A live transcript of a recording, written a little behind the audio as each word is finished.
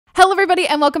Hello, everybody,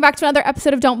 and welcome back to another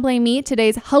episode of Don't Blame Me.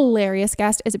 Today's hilarious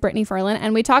guest is Brittany Furlan,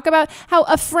 and we talk about how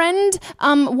a friend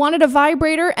wanted a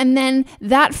vibrator, and then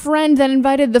that friend then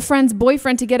invited the friend's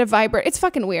boyfriend to get a vibrator. It's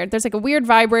fucking weird. There's like a weird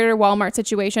vibrator Walmart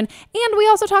situation. And we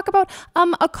also talk about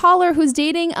a caller who's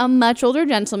dating a much older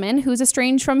gentleman who's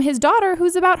estranged from his daughter,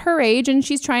 who's about her age, and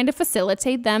she's trying to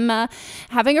facilitate them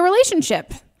having a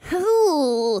relationship.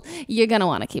 Ooh, you're gonna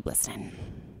want to keep listening.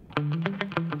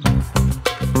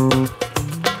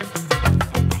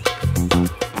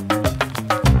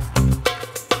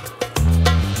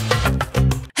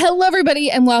 Hello,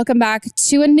 everybody, and welcome back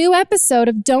to a new episode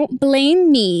of Don't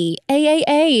Blame Me,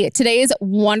 AAA. Today's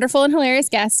wonderful and hilarious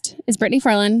guest is Brittany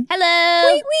Furlan.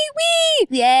 Hello. Wee, wee,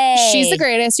 wee. Yay. She's the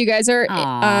greatest. You guys are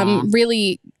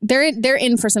really, they're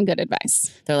in for some good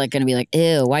advice. They're like going to be like,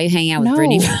 ew, why are you hanging out with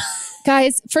Brittany?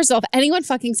 Guys, first off, anyone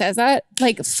fucking says that,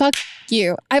 like, fuck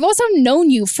you. I've also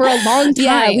known you for a long time.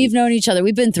 Yeah, we've known each other.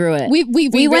 We've been through it. We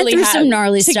really went through some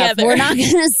gnarly stuff. We're not going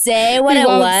to say what it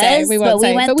was, but we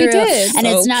went through. And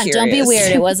it's not, don't be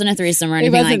weird. It wasn't a threesome or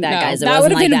anything like that, guys. That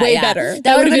would have been way better.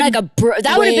 That would have been like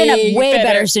that would have been a way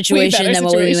better situation than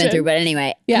what we went through. But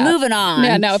anyway, moving on.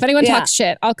 Yeah, no, if anyone talks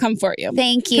shit, I'll come for you.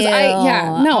 Thank you.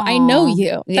 I know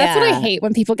you. That's what I hate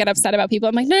when people get upset about people.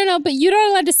 I'm like, no, but you're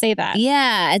not allowed to say that.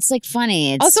 Yeah, it's like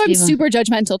funny. Also, I'm super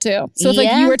judgmental too. So if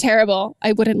like you were terrible,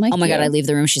 I wouldn't like you. Oh my God, I leave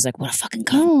the room. She's like, what a fucking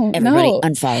cunt. Everybody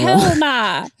unfollow. Hell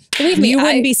nah. Believe me, you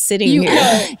wouldn't be sitting here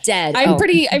dead. I'm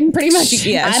pretty much. I'm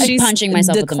punching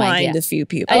myself with the mic. Declined a few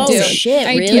people. I do. Oh shit,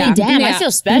 really? Yeah. Damn, I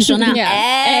feel special now.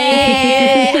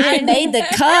 Hey, I made the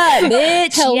cut,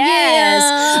 bitch. Hell yes.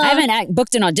 I haven't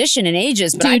booked an audition in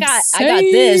ages, but I got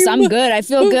this. I'm good. I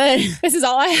feel good. This is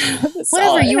all I have.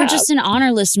 Whatever. You were just an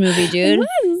honor list movie, dude.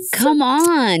 Come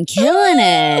on, killing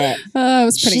it. Oh, it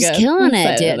was pretty good. She's killing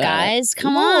it, dude, guys.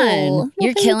 Come on.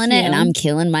 You're killing it, and I'm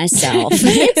killing myself.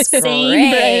 It's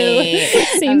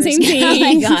great. Same. Oh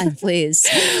my God, please.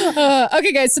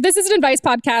 Okay, guys. So this is an advice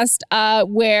podcast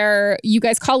where you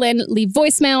guys call in, leave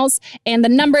voicemails, and the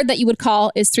number that you would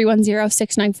call is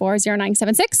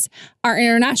 310-694-0976. Our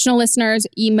international listeners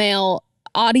email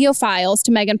audio files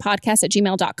to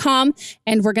meghanpodcast@gmail.com,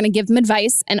 and we're going to give them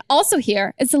advice. And also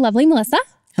here is the lovely Melissa.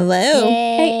 Hello.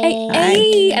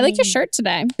 Hey. I like your shirt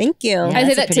today. Thank you. I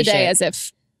say that today as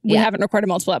if we haven't recorded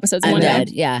multiple episodes in one day.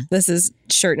 Yeah. This is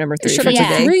shirt number 3 Shirt for number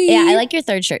today. 3. Yeah, I like your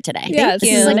third shirt today. Yeah, Thank you.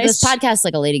 This is like this podcast is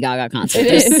like a Lady Gaga concert.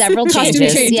 There's several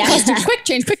changes. Quick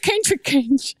change.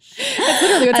 That's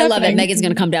literally what's I love happening. it. Megan's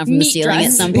going to come down from the ceiling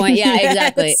at some point. Yeah,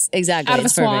 exactly. Exactly. Out of a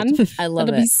swan. I love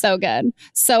It'll be so good.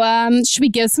 So should we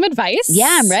give some advice?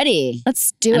 Yeah, I'm ready.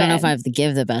 Let's do it. I don't know if I have to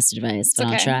give the best advice, but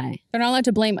I'll try. They're not allowed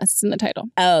to blame us. It's in the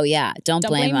title. Oh, yeah. Don't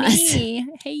blame us. Me.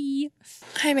 Hey.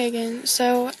 Hi, Megan.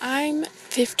 So I'm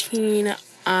 15.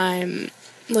 I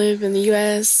live in the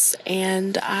U.S.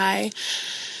 and I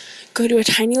go to a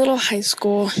tiny little high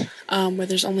school where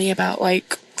there's only about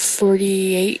like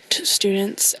 48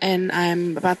 students, and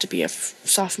I'm about to be a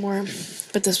sophomore,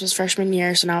 but this was freshman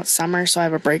year, so now it's summer, so I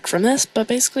have a break from this. But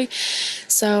basically,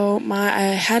 so I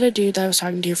had a dude that I was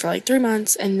talking to for like 3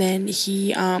 months, and then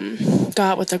he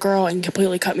got with a girl and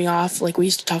completely cut me off. Like, we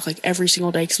used to talk like every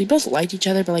single day because we both liked each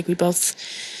other, but like we both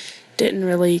didn't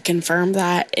really confirm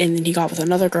that. And then he got with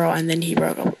another girl, and then she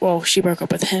broke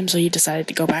up with him, so he decided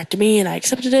to go back to me, and I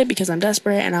accepted it because I'm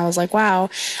desperate. And I was like,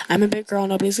 wow, I'm a big girl,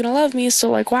 nobody's gonna love me,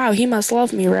 so like, wow, he must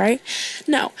love me, right?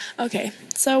 No. Okay,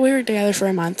 so we were together for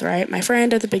a month, right? My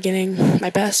friend at the beginning,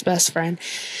 my best friend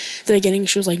at the beginning,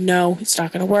 she was like, no, it's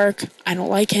not gonna work, I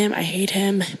don't like him, I hate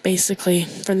him. Basically,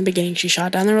 from the beginning, she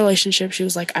shot down the relationship. She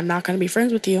was like, I'm not gonna be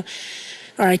friends with you,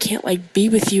 or I can't like be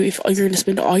with you if you're going to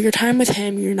spend all your time with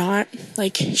him. You're not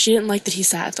like, she didn't like that he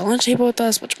sat at the lunch table with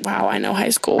us, which, wow, I know high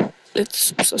school,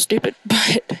 it's so stupid,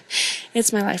 but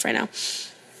it's my life right now.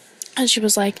 And she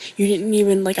was like, you didn't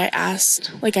even, like, I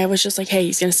asked, like, I was just like, hey,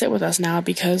 he's going to sit with us now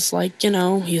because, like, you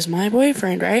know, he's my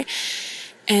boyfriend, right?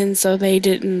 And so they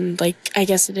didn't, like, I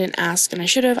guess they didn't ask, and I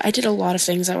should have. I did a lot of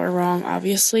things that were wrong,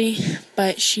 obviously,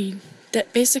 but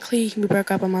basically, we broke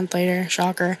up a month later,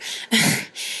 shocker.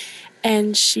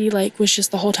 And she, like, was just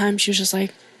the whole time, she was just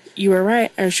like, you were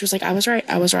right. Or she was like, I was right.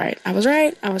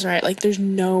 Like, there's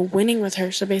no winning with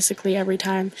her. So basically, every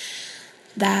time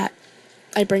that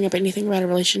I bring up anything about a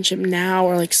relationship now,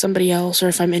 or like somebody else, or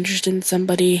if I'm interested in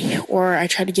somebody, or I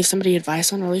try to give somebody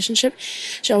advice on a relationship,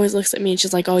 she always looks at me and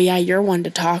she's like, oh yeah, you're one to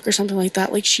talk, or something like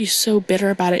that. Like, she's so bitter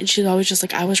about it. And she's always just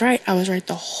like, I was right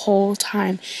the whole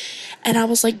time. And I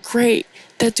was like, great.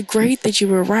 That's great that you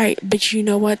were right, but you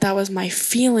know what? That was my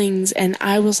feelings, and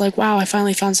I was like, wow, I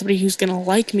finally found somebody who's gonna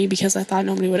like me, because I thought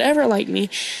nobody would ever like me.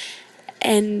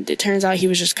 And it turns out he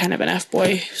was just kind of an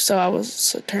F-boy. So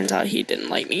it turns out he didn't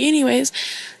like me anyways.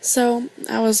 So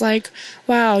I was like,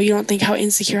 wow, you don't think how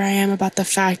insecure I am about the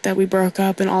fact that we broke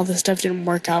up and all this stuff didn't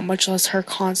work out, much less her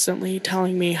constantly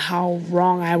telling me how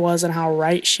wrong I was and how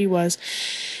right she was.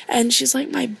 And she's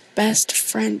like my best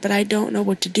friend, but I don't know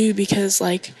what to do because,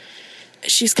 like,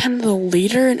 she's kind of the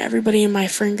leader and everybody in my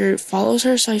friend group follows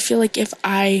her. So I feel like if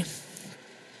I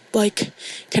like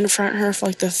confront her for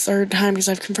like the third time, because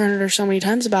I've confronted her so many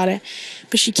times about it,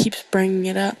 but she keeps bringing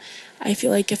it up, I feel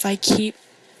like if I keep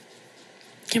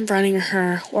confronting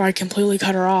her or I completely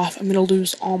cut her off, I'm gonna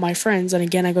lose all my friends. And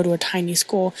again, I go to a tiny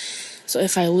school, so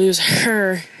if I lose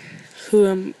her, who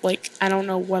am like, I don't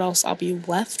know what else I'll be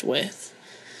left with.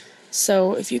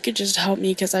 So if you could just help me,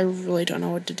 because I really don't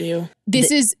know what to do.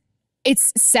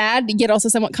 It's sad, yet also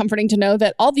somewhat comforting to know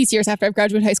that all these years after I've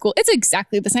graduated high school, it's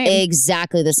exactly the same.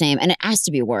 Exactly the same. And it has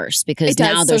to be worse because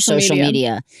now there's social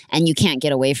media and you can't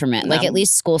get away from it. No. Like, at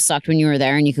least school sucked when you were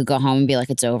there and you could go home and be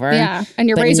like, it's over. Yeah. And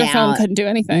your Razor phone couldn't do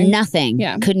anything. Nothing.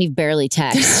 Yeah. Couldn't even barely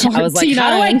text. I was like,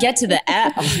 how do I get to the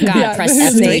F? Oh, God, press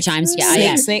F 3 times.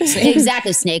 Yeah. Snake.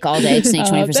 Exactly. Snake all day. Snake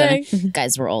 24/7.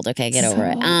 Guys, we're old. Okay, get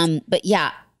over it. But yeah.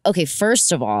 Okay,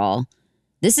 first of all,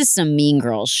 this is some Mean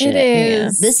Girls shit. It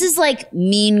is. This is like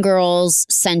Mean Girls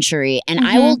century. And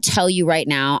I will tell you right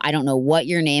now, I don't know what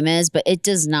your name is, but it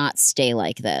does not stay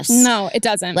like this. No, it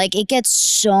doesn't. Like, it gets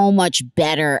so much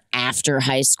better after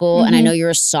high school. And I know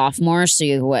you're a sophomore, so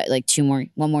you have what, like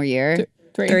one more year?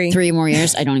 Three more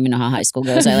years. I don't even know how high school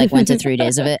goes. I like went to 3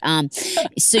 days of it.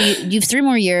 So you have 3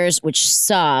 more years, which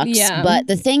sucks. Yeah. But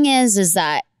the thing is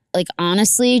that, like,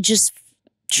 honestly, just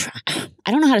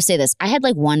I don't know how to say this. I had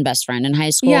like one best friend in high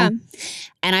school. Yeah.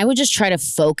 And I would just try to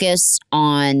focus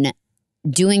on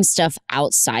doing stuff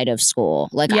outside of school.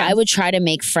 Like, I would try to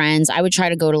make friends. I would try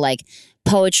to go to like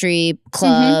poetry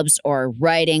clubs or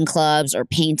writing clubs or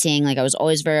painting. Like, I was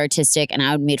always very artistic, and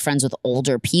I would make friends with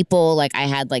older people. Like, I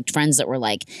had like friends that were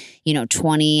like,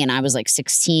 20 and I was like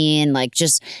 16, like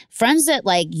just friends that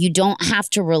like you don't have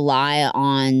to rely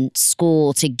on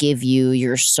school to give you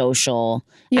your social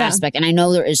aspect. And I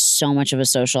know there is so much of a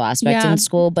social aspect in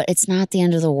school, but it's not the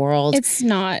end of the world. It's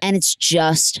not. And it's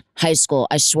just high school.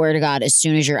 I swear to God, as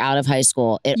soon as you're out of high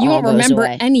school, you won't remember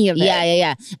any of it.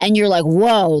 Yeah. And you're like,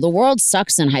 whoa, the world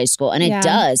sucks in high school. And it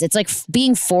does. It's like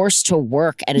being forced to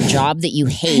work at a job that you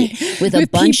hate with a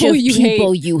bunch of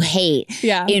people you hate.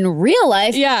 Yeah. In real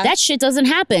life, that shit doesn't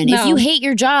happen. No. If you hate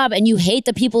your job and you hate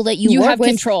the people that you work have with,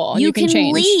 control. You can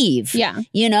change. leave. Yeah.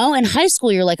 In high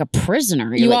school, you're like a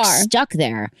prisoner. You're like stuck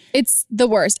there. It's the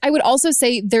worst. I would also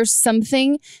say there's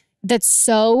something that's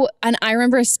so, and I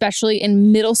remember especially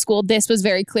in middle school, this was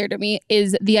very clear to me,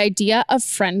 is the idea of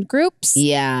friend groups.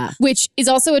 Yeah. Which is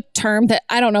also a term that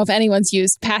I don't know if anyone's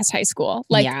used past high school.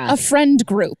 Like a friend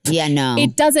group. Yeah, no.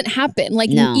 It doesn't happen.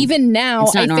 Like even now,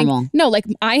 it's not normal. No, like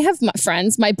I have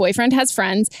friends, my boyfriend has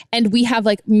friends, and we have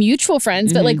like mutual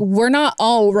friends, but like we're not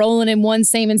all rolling in one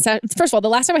same First of all, the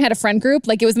last time I had a friend group,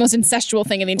 like it was the most incestual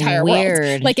thing in the entire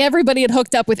world. Like everybody had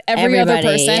hooked up with every other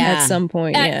person. At some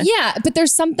point, but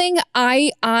there's something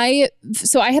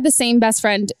so I had the same best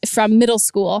friend from middle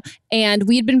school, and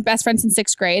we had been best friends in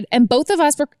 6th grade, and both of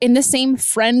us were in the same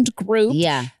friend group.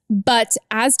 Yeah. But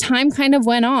as time kind of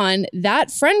went on,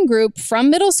 that friend group from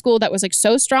middle school that was like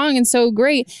so strong and so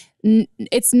great,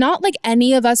 it's not like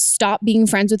any of us stopped being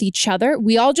friends with each other.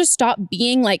 We all just stopped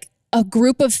being like a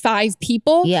group of 5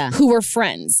 people who were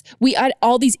friends. We had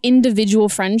all these individual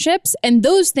friendships, and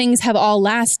those things have all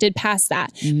lasted past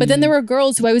that. But then there were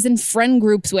girls who I was in friend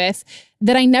groups with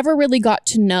that I never really got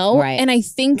to know. Right. And I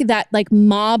think that like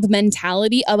mob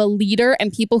mentality of a leader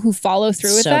and people who follow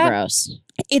through with that. So gross.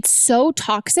 It's so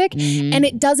toxic and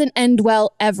it doesn't end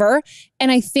well ever.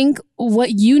 And I think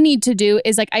what you need to do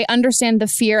is like, I understand the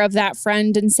fear of that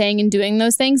friend and saying and doing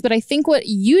those things, but I think what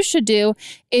you should do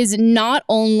is not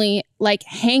only like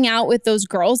hang out with those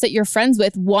girls that you're friends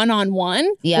with one-on-one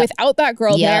without that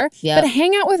girl there, but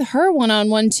hang out with her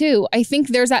one-on-one too. I think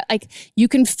there's that, like, you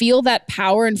can feel that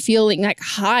power and feeling like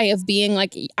high of being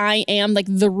like, I am like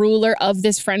the ruler of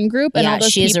this friend group and all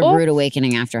those people. She has a rude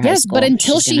awakening after high school. But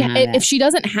until if she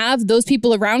doesn't have those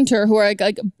people around her who are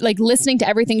like listening to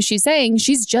everything she's saying,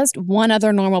 she's just one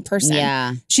other normal person.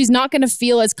 Yeah. She's not going to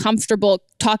feel as comfortable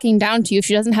talking down to you if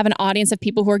she doesn't have an audience of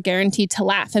people who are guaranteed to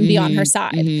laugh and be on her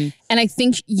side. And I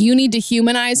think you need to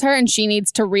humanize her and she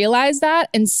needs to realize that.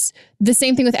 And the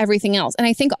same thing with everything else. And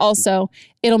I think also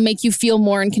it'll make you feel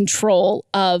more in control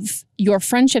of your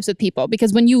friendships with people,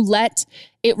 because when you let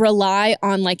it rely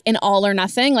on like an all or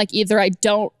nothing, like either I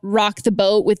don't rock the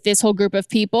boat with this whole group of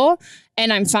people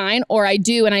and I'm fine, or I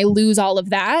do and I lose all of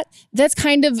that. That's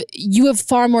kind of, you have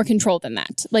far more control than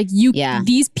that. Like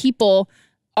these people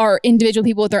are individual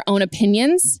people with their own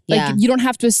opinions. Like you don't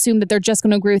have to assume that they're just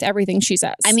going to agree with everything she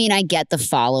says. I mean, I get the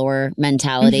follower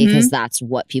mentality because that's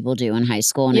what people do in high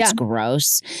school and it's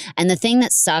gross. And the thing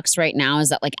that sucks right now is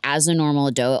that like as a normal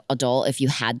adult, if you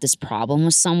had this problem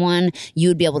with someone, you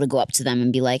would be able to go up to them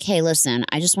and be like, hey, listen,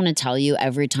 I just want to tell you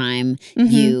every time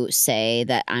you say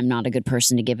that I'm not a good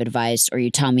person to give advice, or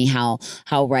you tell me how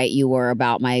right you were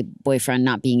about my boyfriend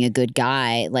not being a good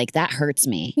guy, like that hurts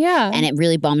me. Yeah. And it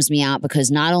really bums me out because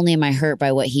not only am I hurt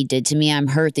by what he did to me, I'm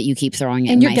hurt that you keep throwing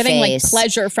it in my face. And you're getting like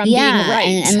pleasure from being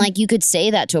right. And like you could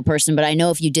say that to a person, but I know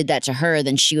if you did that to her,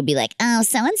 then she would be like, oh,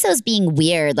 so-and-so's being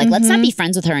weird. Like, let's not be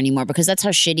friends with her anymore because that's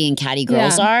how shitty and catty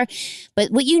girls are.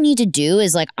 But what you need to do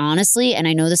is like, honestly, and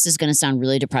I know this is going to sound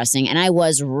really depressing, and I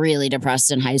was really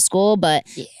depressed in high school, but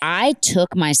I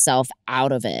took myself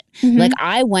out of it. Like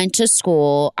I went to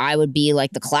school, I would be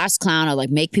like the class clown. I'd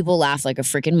like make people laugh like a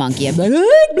freaking monkey. I'd be like,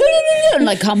 and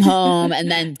like come home and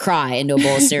then cry into a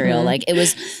bowl of cereal. Like it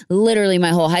was literally my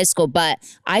whole high school. But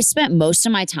I spent most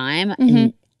of my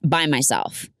time by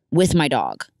myself with my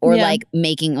dog, or like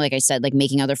making, like I said, like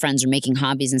making other friends or making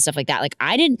hobbies and stuff like that. Like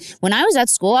I didn't, when I was at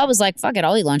school, I was like, fuck it,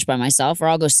 I'll eat lunch by myself, or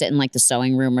I'll go sit in like the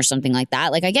sewing room or something like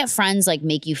that. Like I get friends like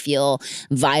make you feel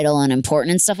vital and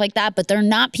important and stuff like that, but they're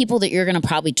not people that you're going to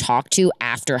probably talk to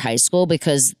after high school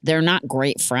because they're not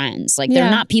great friends. Like they're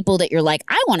not people that you're like,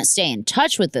 I want to stay in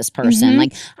touch with this person.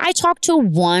 Like I talked to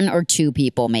 1 or 2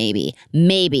 people maybe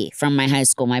from my high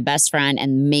school, my best friend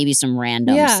and maybe some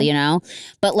randoms, you know?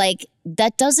 But like,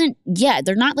 that doesn't,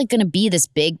 they're not like going to be this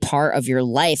big part of your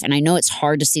life. And I know it's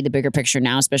hard to see the bigger picture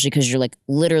now, especially because you're like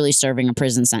literally serving a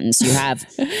prison sentence. You have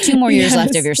 2 more years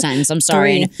left of your sentence. I'm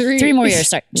sorry. 3 more years.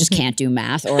 Sorry, just can't do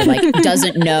math, or like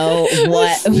doesn't know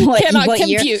what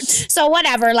year. So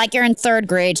whatever, like you're in 3rd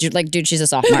grade. You're like, dude, she's a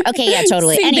sophomore. Okay, yeah,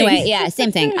 totally. Anyway,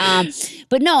 same thing.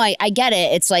 But no, I get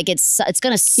it. It's like, it's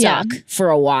going to suck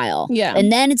for a while. Yeah.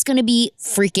 And then it's going to be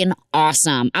freaking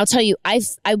awesome. I'll tell you, I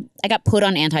got put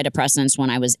on antidepressants when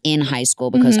I was in high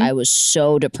school because I was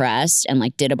so depressed and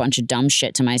like did a bunch of dumb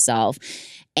shit to myself.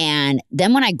 And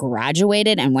then when I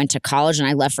graduated and went to college and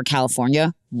I left for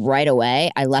California right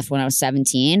away, I left when I was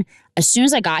 17. As soon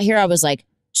as I got here, I was like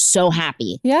so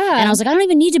happy. Yeah. And I was like, I don't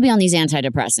even need to be on these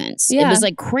antidepressants. Yeah. It was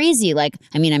like crazy. Like,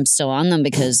 I mean, I'm still on them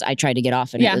because I tried to get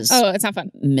off and it was it's not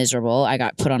fun. Miserable. I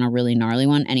got put on a really gnarly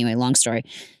one. Anyway, long story.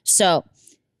 So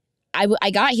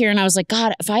I got here and I was like,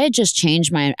 God, if I had just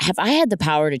changed if I had the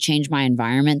power to change my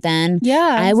environment then,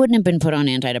 I wouldn't have been put on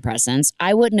antidepressants.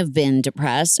 I wouldn't have been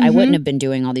depressed. I wouldn't have been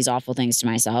doing all these awful things to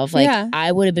myself. Like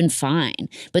I would have been fine.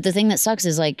 But the thing that sucks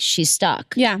is like, she's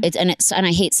stuck. Yeah. And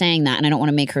I hate saying that and I don't want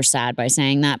to make her sad by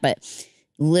saying that, but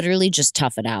literally just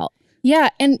tough it out. Yeah.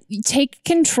 And take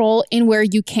control in where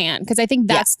you can. Cause I think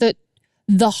that's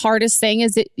the hardest thing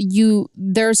is that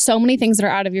there's so many things that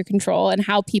are out of your control, and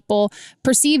how people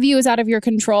perceive you is out of your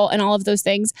control and all of those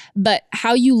things. But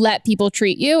how you let people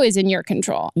treat you is in your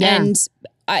control. Yeah. And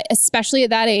especially at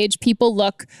that age, people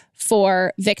look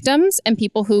for victims and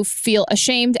people who feel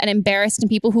ashamed and embarrassed and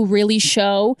people who really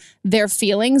show their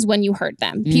feelings when you hurt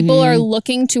them. People are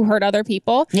looking to hurt other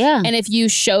people. Yeah. And if you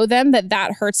show them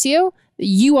that hurts you,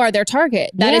 you are their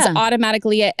target. That is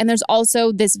automatically it. And there's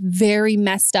also this very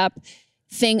messed up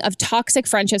thing of toxic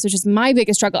friendships, which is my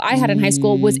biggest struggle I had in high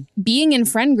school, was being in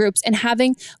friend groups and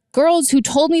having girls who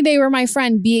told me they were my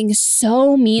friend being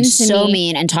so mean to me. So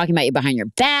mean and talking about you behind your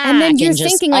back. And then you're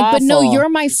thinking like, but no, you're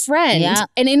my friend. Yeah.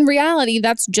 And in reality,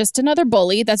 that's just another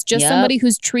bully. That's just somebody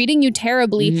who's treating you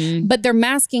terribly, but they're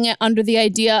masking it under the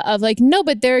idea of like, no,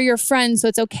 but they're your friend, so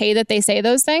it's okay that they say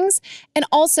those things. And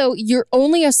also, you're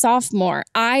only a sophomore.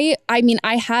 I mean,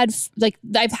 I've had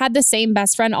the same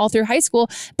best friend all through high school,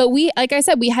 but like I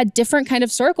said, we had different kind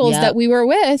of circles that we were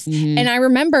with. And I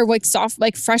remember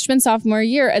like freshman, sophomore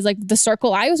year, as like the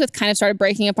circle I was with kind of started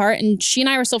breaking apart, and she and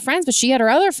I were still friends, but she had her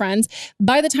other friends.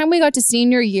 By the time we got to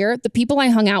senior year, the people I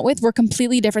hung out with were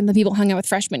completely different than people hung out with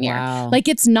freshman year. Wow. Like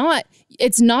it's not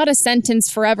a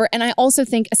sentence forever. And I also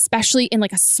think, especially in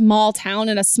like a small town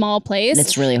in a small place,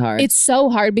 it's really hard. It's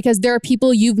so hard because there are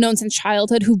people you've known since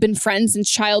childhood who've been friends since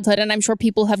childhood. And I'm sure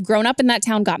people have grown up in that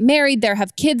town, got married there,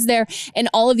 have kids there. And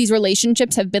all of these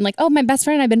relationships have been like, oh, my best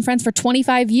friend and I've been friends for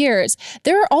 25 years.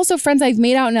 There are also friends I've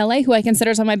made out in LA who I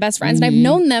consider some of my best friends. And I've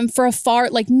known them for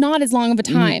not as long of a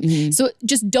time. So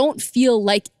just don't feel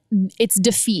like it's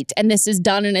defeat and this is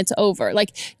done and it's over.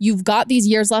 Like you've got these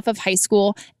years left of high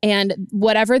school and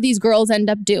whatever these girls end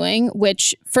up doing,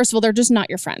 which first of all, they're just not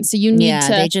your friends. So you need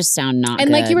to. they just sound not and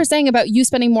good. like you were saying about you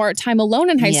spending more time alone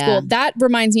in high school, that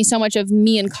reminds me so much of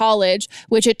me in college,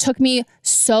 which it took me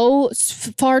so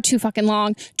far too fucking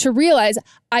long to realize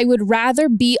I would rather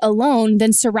be alone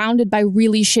than surrounded by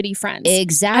really shitty friends.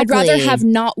 Exactly. I'd rather have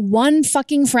not one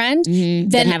fucking friend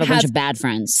than have a bunch of bad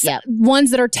friends.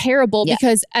 Ones that are terrible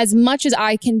because as much as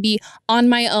I can be on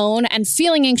my own and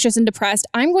feeling anxious and depressed,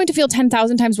 I'm going to feel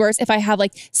 10,000 times worse if I have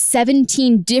like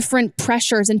 17 different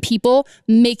pressures and people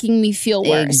making me feel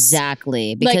worse.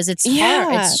 Exactly. Because it's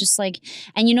hard. It's just like,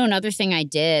 and you know, another thing I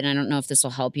did, I don't know if this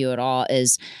will help you at all,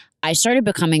 is I started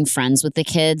becoming friends with the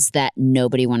kids that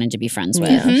nobody wanted to be friends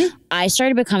with.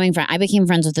 I became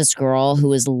friends with this girl who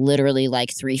was literally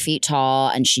like 3 feet tall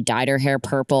and she dyed her hair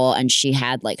purple and she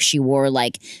wore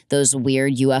like those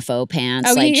weird UFO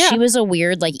pants. She was a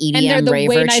weird like EDM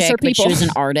raver chick, but she was an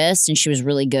artist and she was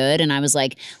really good. And I was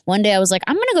like, one day I was like,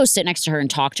 I'm going to go sit next to her and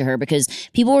talk to her because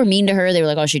people were mean to her. They were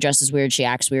like, oh, she dresses weird. She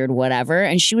acts weird, whatever.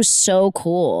 And she was so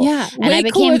cool. Yeah. And I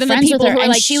became friends with her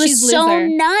and she was so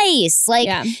nice. Like,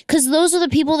 because those are the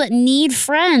people that need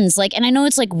friends. Like, and I know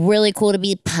it's like really cool to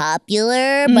be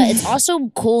popular, but it's also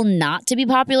cool not to be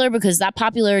popular because that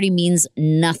popularity means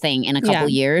nothing in a couple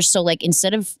years. So like,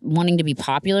 instead of wanting to be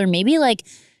popular, maybe like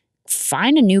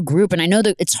find a new group. And I know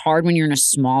that it's hard when you're in a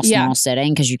small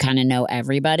setting because you kind of know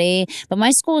everybody. But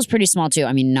my school was pretty small too.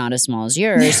 I mean, not as small as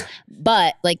yours.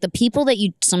 But like the people that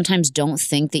you sometimes don't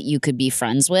think that you could be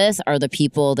friends with are the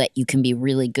people that you can be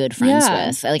really good friends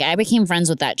with. Like I became friends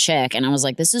with that chick and I was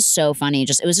like, this is so funny.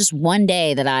 It was just one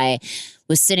day that I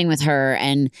was sitting with her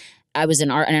and I was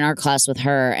in an art class with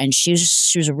her and she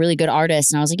was a really good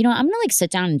artist. And I was like, you know, I'm gonna like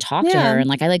sit down and talk to her. And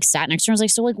like, I like sat next to her. I was like,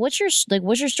 so like, what's your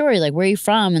story? Like, where are you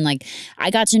from? And like,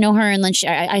 I got to know her. And then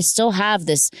I still have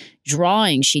this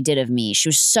drawing she did of me. She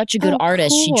was such a good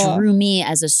artist. Cool. She drew me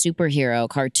as a superhero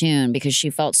cartoon because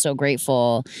she felt so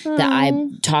grateful that I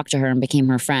talked to her and became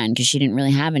her friend because she didn't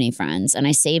really have any friends. And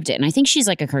I saved it. And I think she's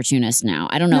like a cartoonist now.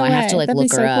 I don't know. I have to like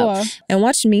look her up. And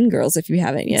watch Mean Girls if you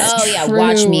haven't yet. Oh yeah,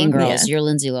 watch Mean Girls. You're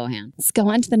Lindsay Lohan. Let's go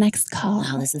on to the next call.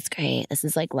 Wow, this is great. This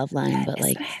is like Lifeline, but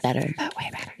like better. But way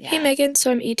better. Hey Megan,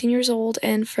 so I'm 18 years old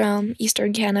and from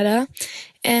Eastern Canada.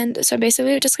 And so I'm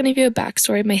basically just going to give you a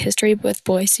backstory of my history with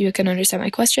boys so you can understand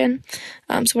my question.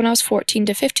 So when I was 14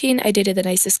 to 15, I dated the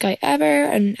nicest guy ever.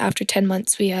 And after 10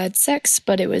 months, we had sex,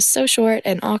 but it was so short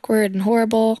and awkward and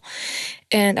horrible.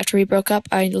 And after we broke up,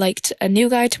 I liked a new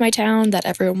guy to my town that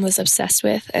everyone was obsessed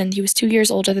with. And he was 2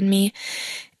 years older than me.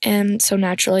 And so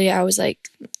naturally, I was like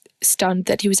stunned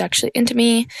that he was actually into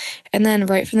me. And then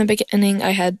right from the beginning,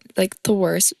 I had like the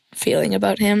worst feeling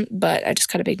about him, but I just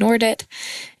kind of ignored it.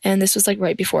 And this was like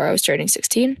right before I was turning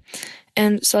 16.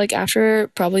 And so like after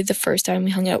probably the first time we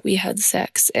hung out, we had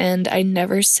sex and I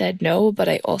never said no, but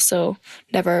I also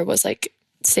never was like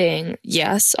saying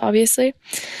yes, obviously.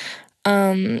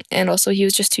 And also he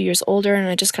was just 2 years older and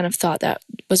I just kind of thought that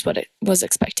was what it was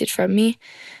expected from me.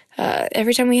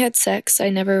 Every time we had sex, I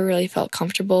never really felt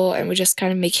comfortable and would just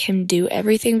kind of make him do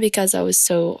everything because I was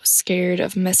so scared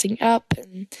of messing up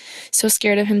and so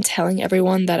scared of him telling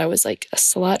everyone that I was like a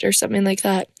slut or something like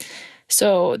that.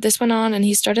 So this went on and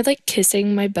he started like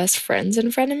kissing my best friends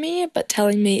in front of me, but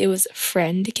telling me it was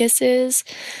friend kisses.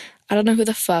 I don't know who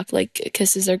the fuck like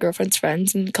kisses their girlfriend's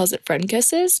friends and calls it friend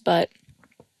kisses, but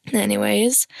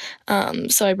anyways,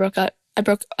 so I broke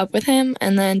up with him,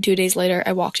 and then 2 days later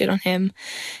I walked in on him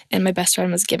and my best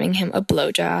friend was giving him a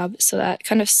blowjob, so that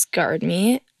kind of scarred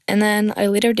me. And then I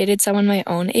later dated someone my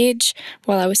own age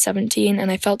while I was 17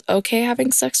 and I felt okay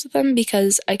having sex with them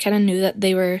because I kind of knew that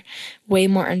they were way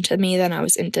more into me than I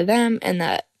was into them and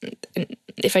that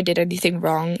if I did anything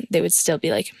wrong they would still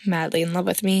be like madly in love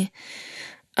with me.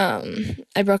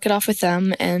 I broke it off with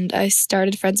them and I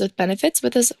started friends with benefits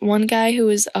with this one guy who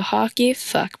was a hockey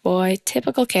fuckboy,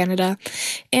 typical Canada,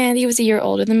 and he was a year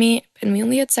older than me and we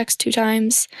only had sex 2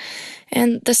 times.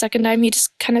 And the second time he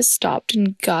just kind of stopped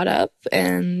and got up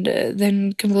and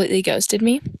then completely ghosted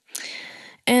me.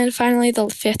 And finally, the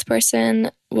 5th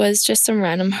person was just some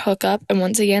random hookup. And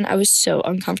once again, I was so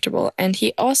uncomfortable. And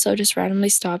he also just randomly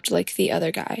stopped like the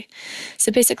other guy.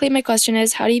 So basically, my question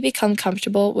is, how do you become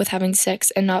comfortable with having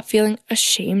sex and not feeling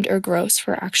ashamed or gross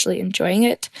for actually enjoying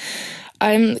it?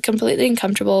 I am completely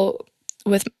comfortable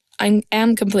with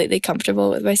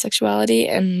my sexuality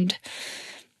and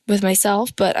with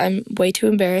myself, but I'm way too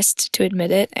embarrassed to admit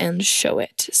it and show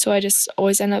it. So I just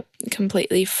always end up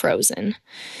completely frozen.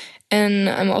 And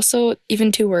I'm also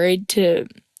even too worried to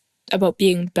about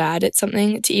being bad at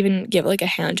something to even give like a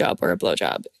hand job or a blow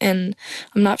job. And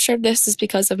I'm not sure if this is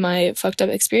because of my fucked up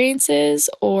experiences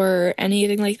or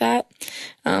anything like that.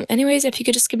 Anyways, if you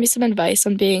could just give me some advice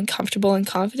on being comfortable and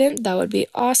confident, that would be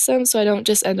awesome, so I don't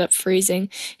just end up freezing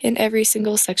in every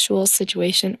single sexual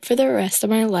situation for the rest of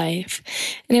my life.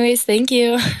 Anyways, thank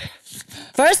you.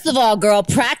 First of all, girl,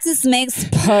 practice makes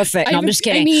perfect. No, I'm just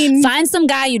kidding. Find some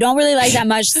guy you don't really like that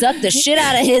much, suck the shit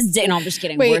out of his dick. No, I'm just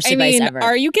kidding. Worst advice ever.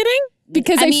 Are you kidding?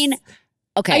 Because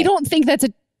okay. I don't think that's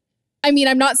I'm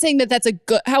not saying that that's a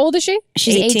good. How old is she?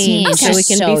 She's 18. Okay. So we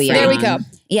can be young. There we go.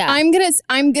 Yeah.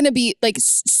 I'm gonna be like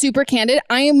super candid.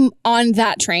 I am on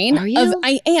that train. Are you?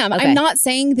 I am. Okay. I'm not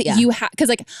saying that you have, because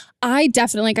like I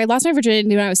definitely, I lost my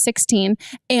virginity when I was 16,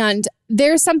 and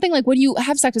there's something like when you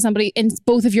have sex with somebody in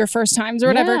both of your first times or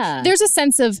whatever, there's a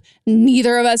sense of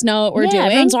neither of us know what we're doing.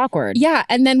 Everyone's awkward. Yeah.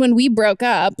 And then when we broke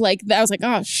up, like I was like,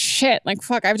 oh shit, like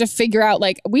fuck, I have to figure out,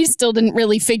 like we still didn't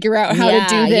really figure out how to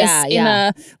do this in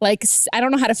a like, I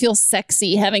don't know how to feel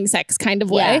sexy having sex kind of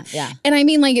way. Yeah. And I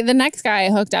mean, like the next guy I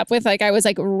hooked up with, like I was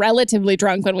like relatively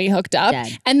drunk when we hooked up.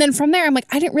 And then from there, I'm like,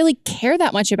 I didn't really care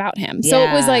that much about him. So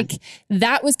it was like,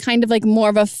 that was kind of like more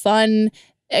of a fun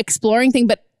exploring thing.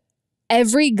 But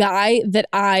every guy that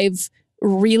I've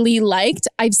really liked,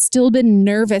 I've still been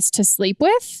nervous to sleep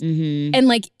with. And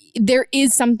like, there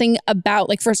is something about,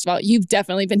 like, first of all, you've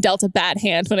definitely been dealt a bad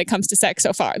hand when it comes to sex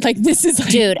so far. Like this is like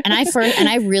dude. And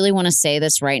I really want to say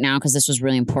this right now, because this was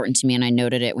really important to me, and I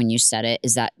noted it when you said it,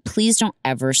 is that please don't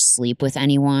ever sleep with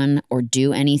anyone or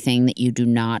do anything that you do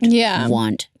not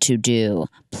want to do.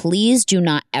 Please do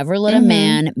not ever let a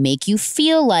man make you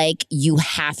feel like you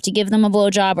have to give them a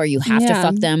blowjob or you have to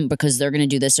fuck them because they're going to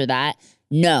do this or that.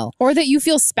 No. Or that you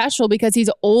feel special because he's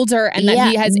older and that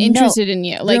he has interested in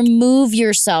you. Like, remove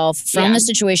yourself from the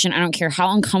situation. I don't care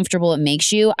how uncomfortable it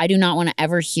makes you. I do not want to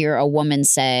ever hear a woman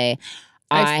say,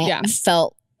 I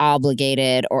felt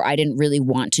obligated or I didn't really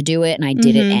want to do it and I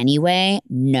did it anyway.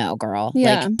 No, girl.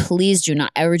 Like, please do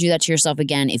not ever do that to yourself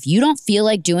again. If you don't feel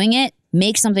like doing it,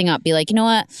 make something up. Be like, you know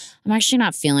what? I'm actually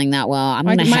not feeling that well. I'm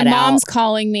going to head out. My mom's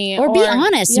calling me. Or be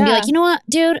honest and be like, you know what,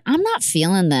 dude? I'm not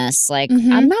feeling this. Like,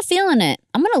 I'm not feeling it.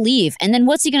 I'm going to leave. And then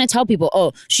what's he going to tell people?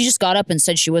 Oh, she just got up and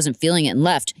said she wasn't feeling it and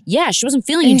left. Yeah, she wasn't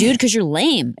feeling it, dude, because you're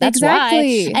lame. That's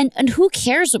why. And who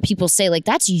cares what people say? Like,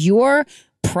 that's your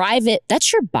private,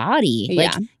 that's your body.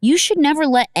 Like, you should never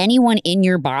let anyone in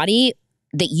your body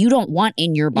that you don't want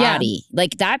in your body.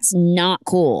 Like, that's not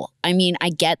cool. I mean, I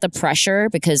get the pressure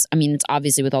because, I mean, it's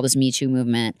obviously with all this Me Too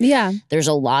movement. There's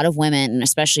a lot of women, and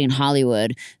especially in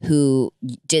Hollywood, who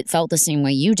felt the same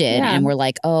way you did and were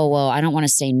like, oh, well, I don't want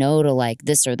to say no to like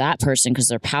this or that person because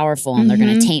they're powerful and they're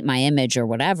going to taint my image or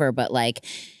whatever. But like,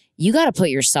 you got to put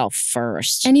yourself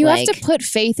first. And you have to put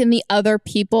faith in the other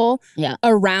people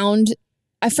around.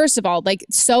 First of all, like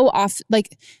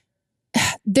like,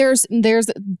 there's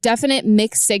definite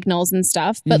mixed signals and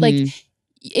stuff, but like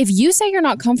if you say you're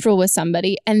not comfortable with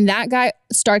somebody and that guy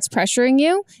starts pressuring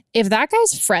you, if that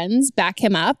guy's friends back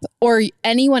him up or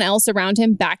anyone else around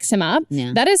him backs him up,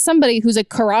 that is somebody who's like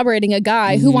corroborating a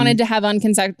guy who wanted to have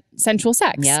unconsensual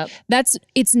sex.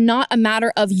 It's not a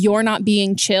matter of you're not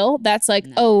being chill. That's like,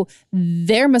 oh,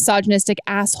 they're misogynistic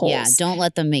assholes. Yeah, don't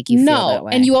let them make you feel that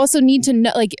way. And you also need to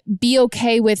know, like, be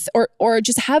okay with or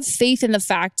just have faith in the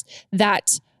fact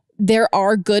that there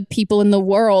are good people in the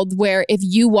world where if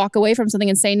you walk away from something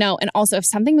and say no, and also if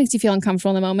something makes you feel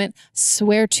uncomfortable in the moment,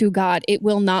 swear to God, it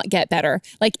will not get better.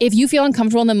 Like, if you feel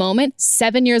uncomfortable in the moment,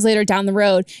 7 years later down the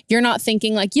road, you're not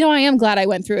thinking like, you know, I am glad I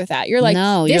went through with that. You're like,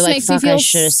 no, this makes me feel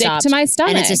sick to my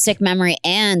stomach. And it's a sick memory.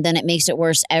 And then it makes it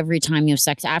worse every time you have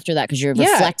sex after that because you're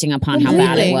reflecting upon how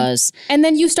bad it was. And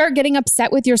then you start getting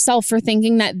upset with yourself for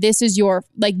thinking that this is your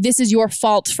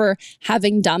fault for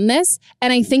having done this.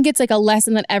 And I think it's like a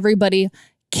lesson that everybody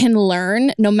can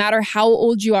learn, no matter how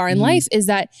old you are in life, is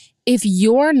that if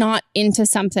you're not into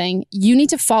something, you need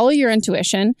to follow your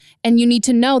intuition, and you need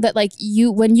to know that like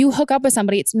when you hook up with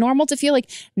somebody, it's normal to feel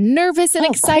like nervous and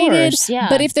excited.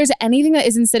 But if there's anything that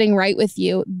isn't sitting right with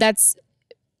you, it's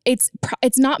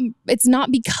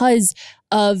not because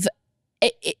of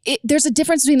there's a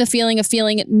difference between the feeling of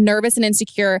feeling nervous and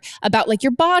insecure about like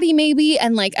your body maybe,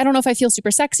 and like, I don't know if I feel super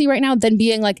sexy right now, than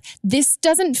being like, this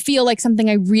doesn't feel like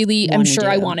something I really am sure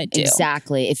I want to do.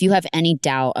 Exactly. If you have any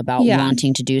doubt about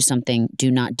wanting to do something, do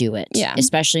not do it.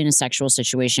 Especially in a sexual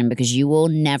situation, because you will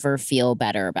never feel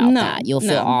better about that. You'll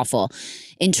feel awful.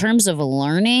 in terms of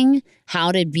learning how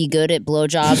to be good at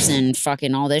blowjobs and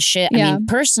fucking all this shit. I mean,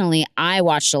 personally, I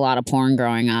watched a lot of porn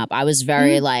growing up. I was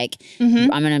very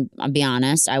I'll be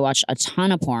honest. I watched a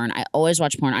ton of porn. I always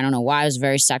watched porn. I don't know why. I was a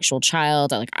very sexual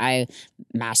child. Like I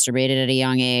masturbated at a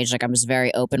young age. Like I was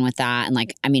very open with that. And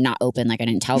like, I mean, not open, like I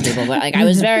didn't tell people, but like I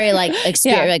was very like,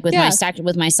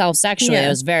 with myself sexually, I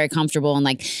was very comfortable. And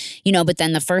like, you know, but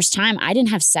then the first time I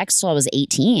didn't have sex till I was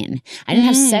 18. I didn't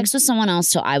have sex with someone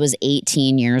else till I was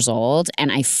 18 years old.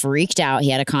 And I freaked out.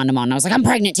 He had a condom on. And I was like, I'm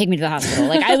pregnant. Take me to the hospital.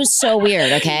 Like I was so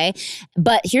weird. Okay.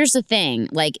 But here's the thing.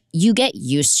 Like you get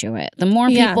used to it. The more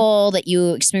people that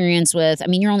you experience with, I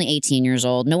mean, you're only 18 years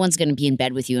old. No one's going to be in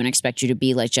bed with you and expect you to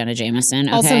be like Jenna Jameson.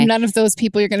 Okay? Also, none of those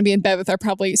people you're going to be in bed with are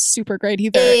probably super great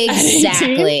either.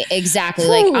 Exactly.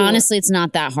 Like honestly, it's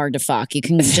not that hard to fuck. You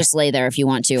can just lay there if you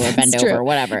want to or bend over or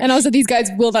whatever. And also these guys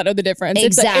will not know the difference.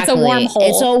 Exactly. It's a warm hole.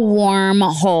 It's a warm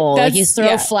hole. Like you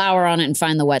throw flour on it and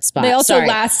find the wet spot. They also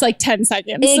last like 10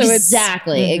 seconds.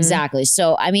 Exactly.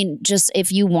 So, I mean, just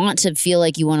if you want to feel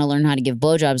like you want to learn how to give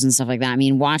blowjobs and stuff like that, I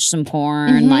mean, watch some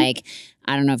porn. Like,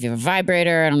 I don't know if you have a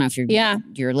vibrator. I don't know if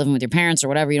you're living with your parents or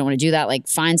whatever. You don't want to do that. Like,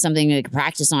 find something to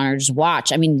practice on or just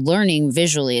watch. I mean, learning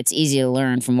visually, it's easy to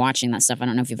learn from watching that stuff. I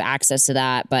don't know if you have access to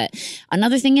that. But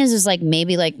another thing is like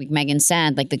maybe like Meghan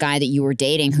said, like the guy that you were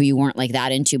dating who you weren't like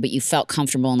that into, but you felt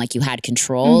comfortable and like you had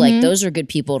control. Like those are good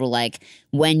people to like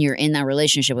when you're in that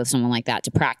relationship with someone like that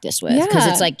to practice with. Because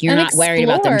it's like you're not worried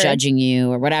about them judging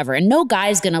you or whatever. And no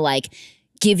guy's going to like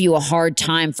give you a hard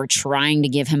time for trying to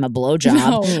give him a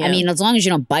blowjob. I mean, as long as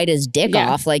you don't bite his dick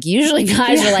off, like usually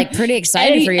guys are like pretty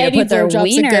excited for you to put their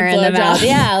wiener in the mouth.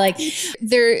 Yeah, like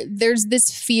there's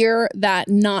this fear that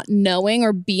not knowing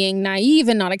or being naive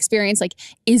and not experienced like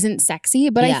isn't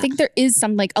sexy. But I think there is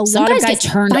some like some lot of guys get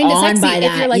turned find on it sexy by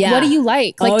that. If you're like, what do you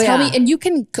like? Like tell me, and you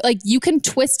can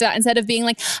twist that instead of being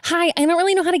like, hi, I don't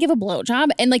really know how to give a blowjob,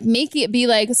 and like make it be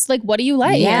like, what do you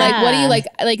like? Like what do you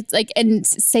like and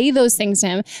say those things to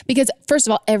him. Because first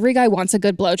of all, every guy wants a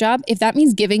good blowjob. If that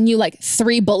means giving you like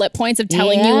 3 bullet points of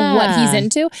telling you what he's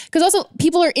into, because also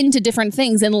people are into different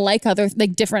things and like other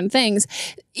like different things.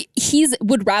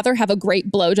 Would rather have a great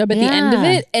blowjob at the end of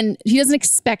it, and he doesn't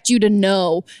expect you to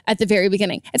know at the very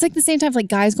beginning. It's like the same time like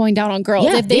guys going down on girls.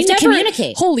 If they never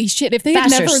communicate, holy shit! If they have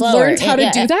never learned how to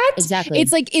do that,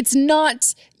 it's like it's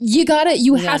not. You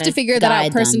have to figure that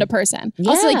out person to person.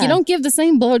 Also, like you don't give the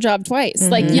same blowjob twice.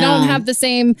 Like you don't have the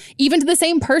same, even to the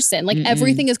same person. Like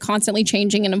everything is constantly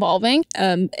changing and evolving.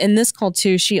 In this call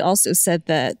too, she also said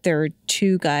that there are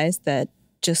 2 guys that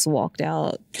just walked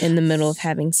out in the middle of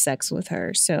having sex with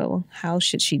her. So how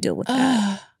should she deal with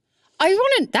that?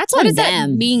 That's what on does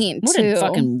them. That mean? What a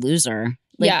fucking loser.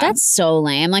 Like that's so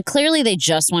lame. Like clearly they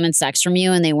just wanted sex from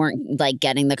you and they weren't like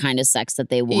getting the kind of sex that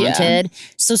they wanted.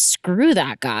 So screw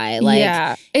that guy.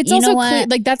 Like it's also clear,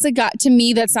 like that's a guy to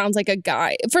me that sounds like a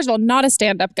guy. First of all, not a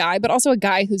stand-up guy, but also a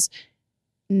guy who's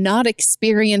not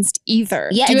experienced either.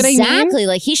 Yeah, do you know exactly. What I mean?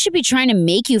 Like he should be trying to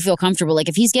make you feel comfortable. Like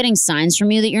if he's getting signs from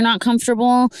you that you're not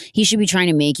comfortable, he should be trying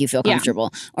to make you feel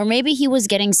comfortable. Or maybe he was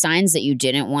getting signs that you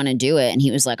didn't want to do it and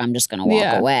he was like, I'm just going to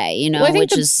walk away, you know, I think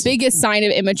the biggest sign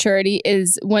of immaturity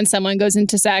is when someone goes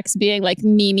into sex being like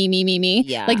me.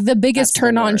 Yeah, like the biggest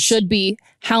turn on should be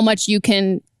how much you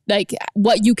can like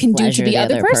what you can do to the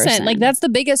other person. Like that's the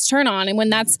biggest turn on. And when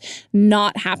that's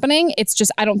not happening, it's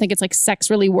just, I don't think it's like sex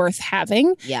really worth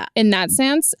having in that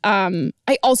sense.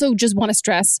 I also just want to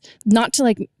stress, not to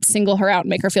like single her out and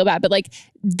make her feel bad, but like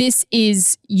this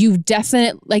is,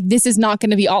 this is not going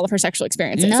to be all of her sexual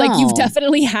experiences. No. Like you've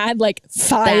definitely had like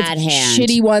 5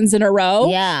 shitty ones in a row.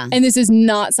 Yeah. And this is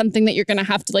not something that you're going to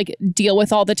have to like deal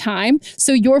with all the time.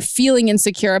 So you're feeling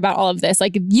insecure about all of this.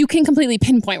 Like you can completely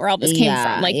pinpoint where all this came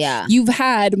from. Like you've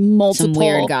had multiple. Some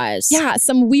weird guys. Yeah.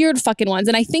 Some weird fucking ones.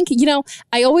 And I think, you know,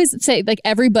 I always say like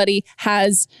everybody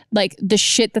has like the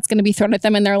shit that's going to be thrown at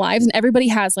them in their lives. And everybody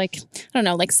has like, I don't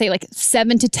know, like say like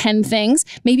 7 to 10 things.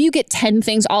 Maybe you get 10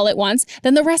 things all at once,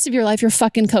 then the rest of your life you're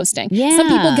fucking coasting. Yeah. Some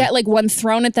people get like one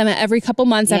thrown at them every couple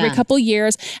months, every couple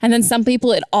years, and then some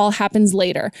people it all happens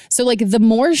later. So like the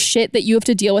more shit that you have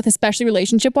to deal with, especially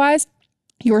relationship wise,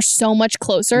 you're so much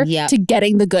closer to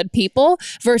getting the good people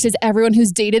versus everyone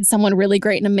who's dated someone really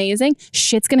great and amazing.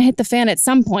 Shit's gonna hit the fan at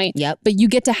some point, but you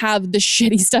get to have the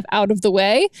shitty stuff out of the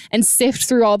way and sift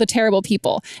through all the terrible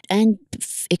people. And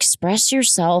express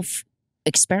yourself.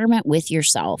 Experiment with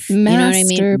yourself. You know what I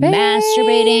mean?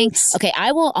 Masturbating. Okay, I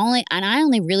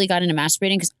only really got into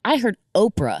masturbating because I heard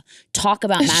Oprah talk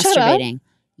about masturbating.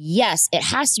 Yes, it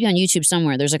has to be on YouTube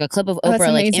somewhere. There's like a clip of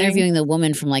Oprah like interviewing the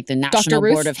woman from like the National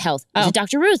Board of Health. Was it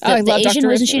Dr. Ruth? I love Asian, Dr.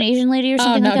 Ruth. Wasn't she an Asian lady or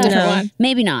something like that? Different one.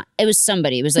 Maybe not. It was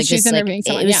somebody. It was like she's this, interviewing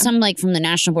someone, it was some like from the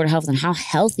National Board of Health and how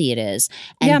healthy it is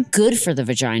and good for the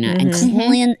vagina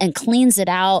and cleans it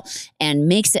out and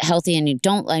makes it healthy. And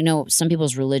I know some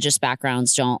people's religious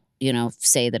backgrounds don't,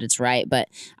 say that it's right, but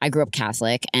I grew up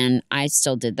Catholic and I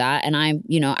still did that. And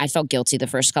I felt guilty the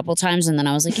first couple times. And then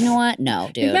I was like, you know what?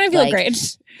 No, dude. I feel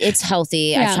great. It's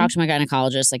healthy. I've talked to my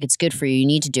gynecologist. Like, it's good for you. You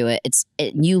need to do it.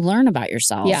 You learn about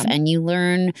yourself and you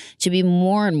learn to be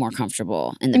more and more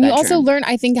comfortable in the bedroom. And you also learn,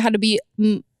 I think, how to be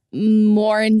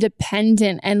more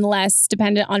independent and less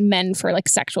dependent on men for like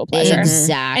sexual pleasure.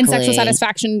 Exactly. And sexual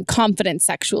satisfaction, confidence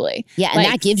sexually. Yeah, and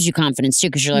that gives you confidence too,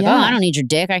 because you're like, I don't need your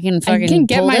dick. I can fucking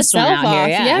get pull this one myself out off.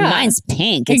 here. Yeah. Mine's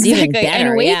pink. It's even better.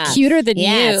 And way cuter than you.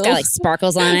 Yeah, it's got like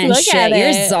sparkles on it and Look shit. at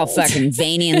Yours it. is all fucking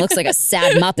veiny and looks like a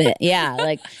sad Muppet. Yeah,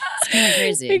 like it's kind of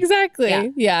crazy.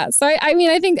 Exactly. Yeah. So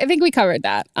I think we covered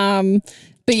that.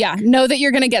 But yeah, know that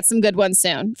you're gonna get some good ones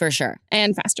soon. For sure.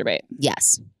 And masturbate.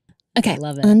 Yes. Okay, I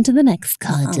love it. On to the next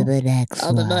call. On to the next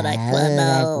one.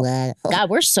 God,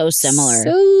 we're so similar.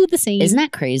 So the same. Isn't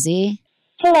that crazy?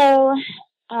 Hello.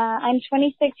 I'm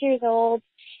 26 years old,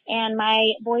 and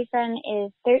my boyfriend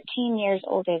is 13 years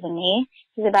older than me.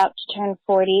 He's about to turn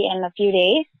 40 in a few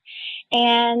days,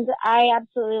 and I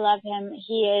absolutely love him.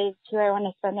 He is who I want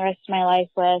to spend the rest of my life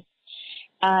with,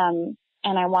 and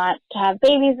I want to have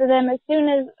babies with him as soon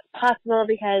as possible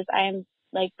because I'm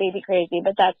like baby crazy,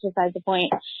 but that's beside the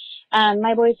point.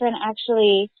 My boyfriend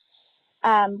actually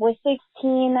was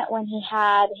 16 when he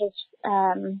had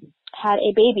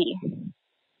a baby.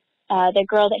 The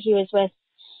girl that he was with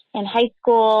in high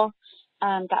school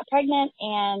got pregnant,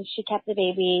 and she kept the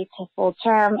baby to full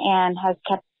term and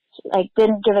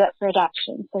didn't give it up for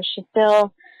adoption. So she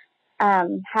still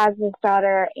has this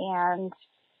daughter, and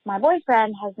my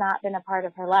boyfriend has not been a part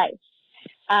of her life.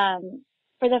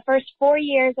 For the first 4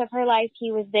 years of her life,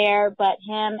 he was there, but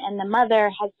him and the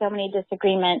mother had so many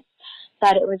disagreements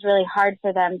that it was really hard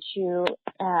for them to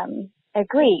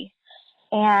agree.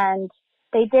 And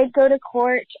they did go to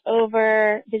court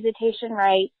over visitation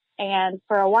rights, and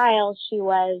for a while she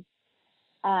was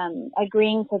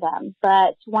agreeing to them.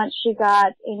 But once she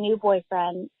got a new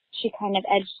boyfriend, she kind of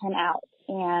edged him out.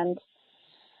 And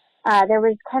there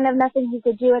was kind of nothing he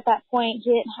could do at that point. He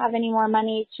didn't have any more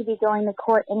money to be going to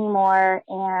court anymore,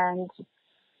 and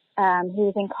he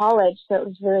was in college, so it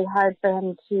was really hard for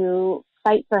him to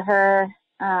fight for her.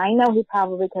 I know he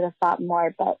probably could have fought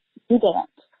more, but he didn't.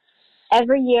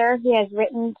 Every year he has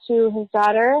written to his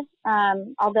daughter,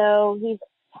 although he's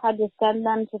had to send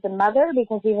them to the mother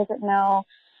because he doesn't know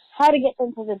how to get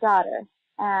them to the daughter.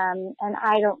 And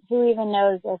who even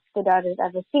knows if the daughter's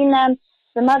ever seen them.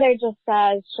 The mother just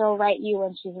says she'll write you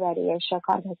when she's ready, or she'll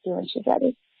contact you when she's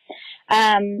ready.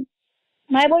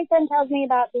 My boyfriend tells me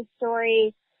about this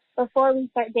story before we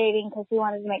start dating because he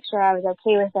wanted to make sure I was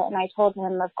okay with it. And I told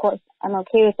him, of course, I'm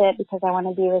okay with it because I want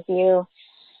to be with you.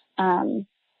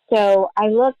 So I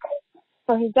look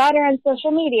for his daughter on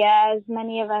social media, as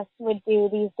many of us would do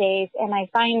these days, and I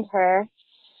find her.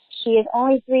 She is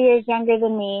only 3 years younger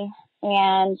than me,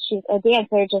 and she's a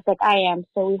dancer just like I am,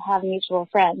 so we have mutual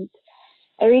friends.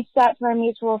 I reached out to our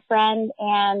mutual friend,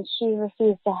 and she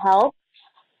refused to help.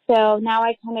 So now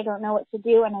I kind of don't know what to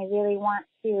do, and I really want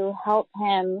to help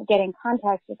him get in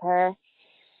contact with her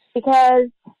because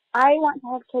I want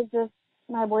to have kids with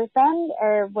my boyfriend,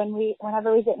 or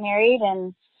whenever we get married,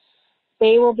 and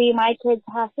they will be my kids'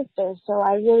 half sisters. So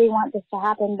I really want this to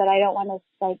happen, but I don't want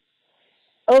to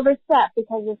overstep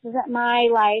because this isn't my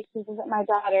life. This isn't my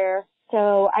daughter.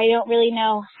 So I don't really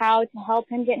know how to help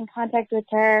him get in contact with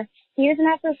her. He doesn't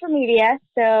have social media,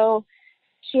 so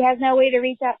she has no way to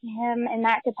reach out to him in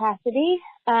that capacity.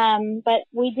 But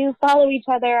we do follow each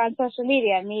other on social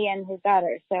media, me and his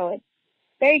daughter. So it's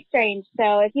very strange.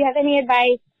 So if you have any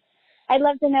advice, I'd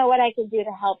love to know what I could do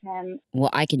to help him. Well,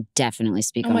 I can definitely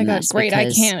speak on this. Oh my God, great. I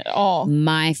can't at all.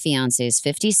 My fiance is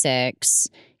 56.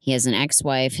 He has an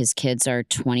ex-wife. His kids are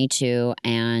 22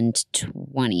 and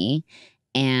 20.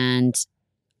 And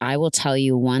I will tell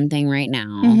you one thing right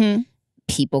now. Mm-hmm.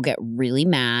 People get really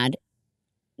mad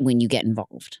when you get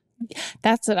involved.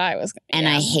 That's what I was. And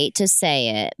I hate to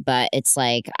say it, but it's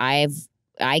like I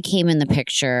came in the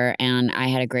picture and I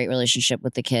had a great relationship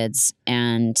with the kids.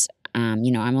 And,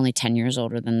 I'm only 10 years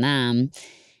older than them.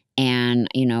 And,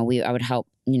 I would help,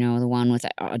 the one with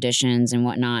auditions and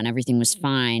whatnot, and everything was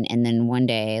fine. And then one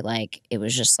day, it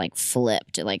was just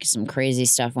flipped. Some crazy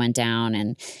stuff went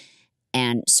down.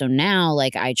 And so now,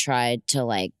 I tried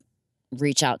to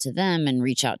reach out to them and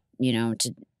reach out,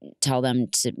 to tell them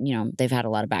to, you know, they've had a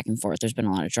lot of back and forth. There's been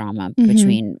a lot of drama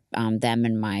between them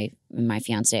and my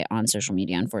fiance on social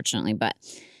media, unfortunately. But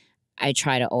I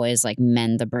try to always like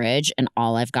mend the bridge, and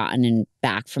all I've gotten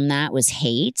back from that was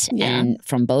hate, and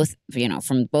from both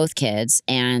kids,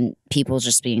 and people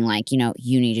just being like, you know,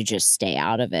 you need to just stay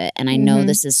out of it. And I know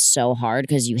this is so hard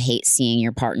because you hate seeing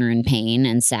your partner in pain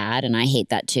and sad, and I hate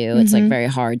that too. It's like very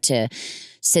hard to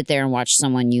sit there and watch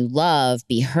someone you love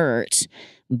be hurt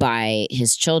by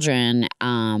his children,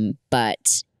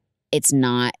 but it's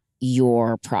not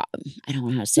your problem. I don't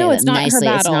know how to say that it's not nicely.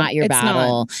 her battle. It's not your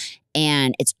battle. Not.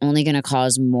 And it's only going to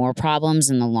cause more problems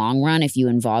in the long run if you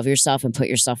involve yourself and put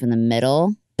yourself in the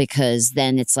middle, because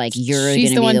then it's like you're going to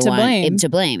be the one to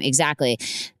blame. Exactly.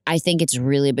 I think it's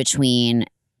really between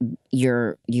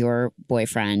your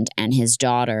boyfriend and his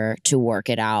daughter to work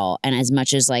it out. And as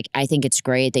much as like, I think it's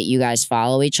great that you guys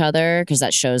follow each other, because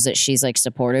that shows that she's like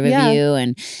supportive of you.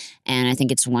 And I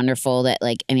think it's wonderful that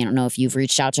like, I mean, I don't know if you've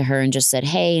reached out to her and just said,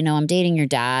 hey, you know, I'm dating your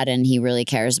dad and he really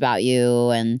cares about you,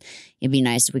 and it'd be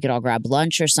nice if we could all grab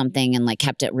lunch or something, and like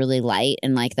kept it really light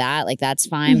and like that. Like that's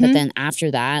fine. But then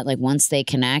after that, like once they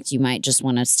connect, you might just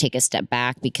want to take a step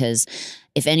back, because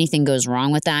if anything goes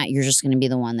wrong with that, you're just going to be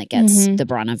the one that gets the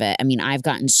brunt of it. I mean, I've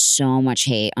gotten so much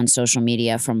hate on social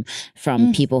media from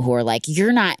people who are like, you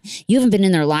haven't been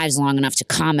in their lives long enough to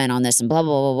comment on this and blah,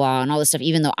 blah, blah, blah, and all this stuff,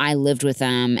 even though I lived with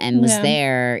them and was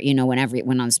there, you know,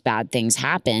 when those bad things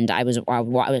happened,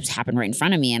 it happened right in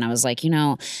front of me. And I was like, you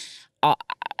know,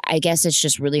 I guess it's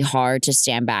just really hard to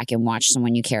stand back and watch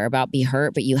someone you care about be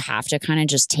hurt, but you have to kind of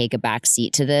just take a back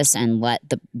seat to this and let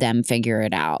them figure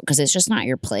it out, because it's just not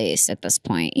your place at this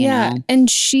point. You know? And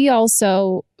she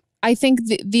also, I think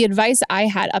the advice I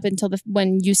had up until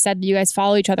when you said you guys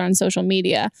follow each other on social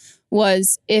media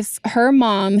was, if her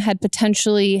mom had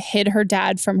potentially hid her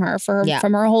dad from her from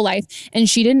her whole life, and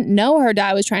she didn't know her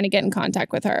dad was trying to get in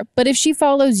contact with her, but if she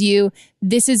follows you,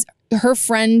 her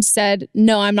friend said,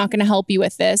 no, I'm not going to help you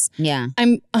with this. Yeah.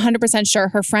 I'm 100% sure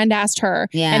her friend asked her.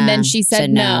 Yeah. And then she said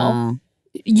no.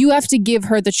 You have to give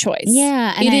her the choice.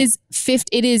 Yeah. It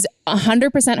is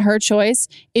 100% her choice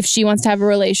if she wants to have a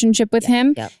relationship with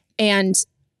him. Yep. And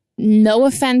no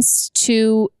offense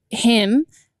to him,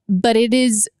 but it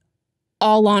is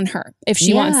all on her if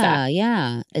she wants that.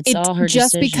 Yeah. It's all her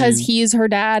just decision. Because he is her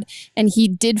dad and he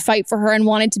did fight for her and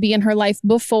wanted to be in her life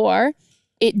before,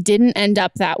 it didn't end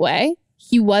up that way.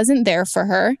 He wasn't there for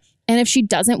her. And if she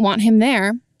doesn't want him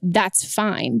there, that's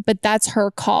fine. But that's her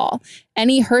call.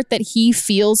 Any hurt that he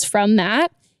feels from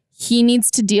that, he needs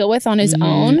to deal with on his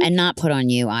own. And not put on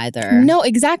you either. No,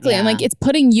 exactly. Yeah. And like, it's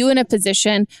putting you in a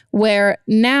position where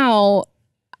now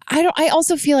I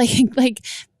also feel like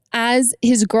as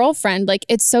his girlfriend, like,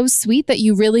 it's so sweet that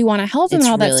you really want to help him and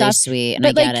all that stuff. It's really sweet, and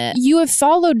but I get it.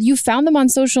 You found them on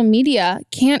social media.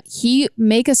 Can't he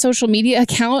make a social media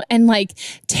account and like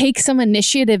take some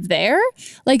initiative there?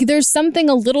 Like, there's something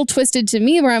a little twisted to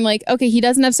me where I'm like, okay, he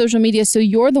doesn't have social media, so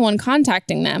you're the one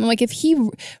contacting them. I'm like, if he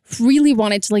really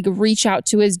wanted to like reach out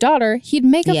to his daughter, he'd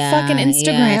make a fucking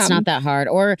Instagram. Yeah, it's not that hard.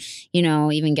 Or, you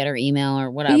know, even get her email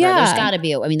or whatever. Yeah. There's got to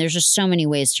be, I mean, there's just so many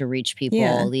ways to reach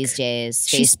people these days.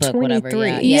 Facebook. 23.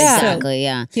 Whatever. Yeah, exactly.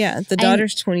 Yeah. Yeah. The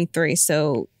daughter's 23.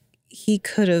 So he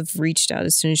could have reached out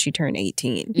as soon as she turned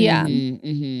 18. Yeah.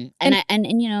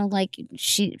 And you know, like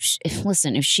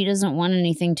listen, if she doesn't want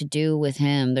anything to do with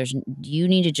him, you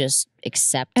need to just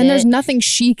accept it. And there's nothing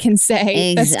she can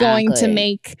say that's going to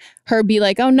make her be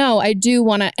like, oh no, I do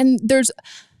want to. And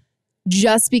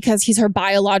just because he's her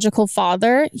biological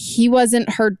father, he wasn't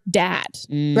her dad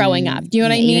growing up. Do you know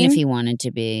what I mean? Even if he wanted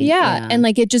to be. Yeah. And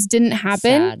like, it just didn't happen.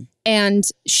 Sad. And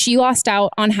she lost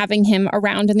out on having him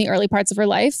around in the early parts of her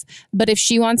life. But if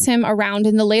she wants him around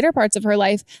in the later parts of her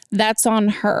life, that's on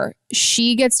her.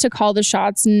 She gets to call the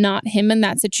shots, not him in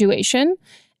that situation.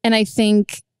 And I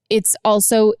think it's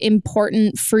also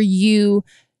important for you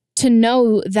to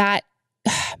know that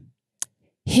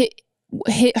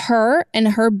her and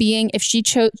her being, if she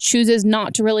chooses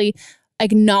not to really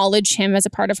acknowledge him as a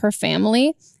part of her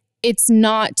family, it's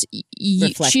not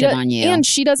reflected on you. And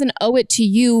she doesn't owe it to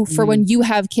you for when you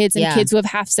have kids and kids who have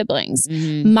half siblings.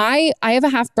 I have a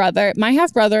half brother. My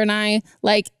half brother and I,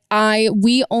 like,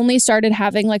 we only started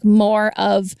having like more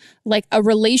of like a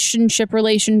relationship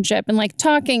and like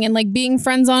talking and like being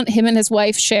friends on. Him and his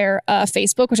wife share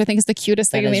Facebook, which I think is the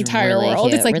cutest thing in the entire world.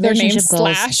 Cute. It's like their name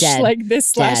slash like this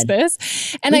slash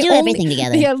this. And we do everything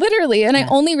together. Yeah, literally. And I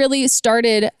only really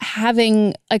started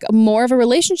having like more of a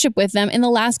relationship with them in the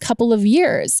last couple of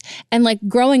years. And like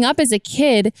growing up as a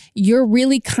kid, you're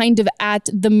really kind of at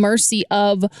the mercy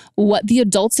of what the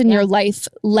adults in your life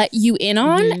let you in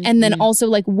on. And then also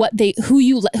like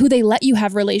who they let you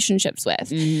have relationships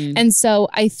with. And so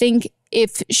I think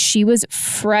if she was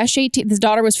fresh 18, this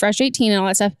daughter was fresh 18 and all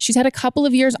that stuff, she's had a couple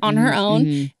of years on her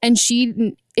own. And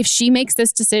if she makes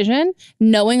this decision,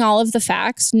 knowing all of the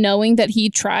facts, knowing that he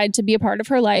tried to be a part of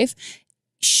her life,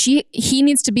 he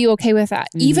needs to be okay with that.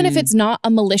 Even if it's not a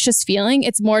malicious feeling,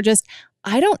 it's more just,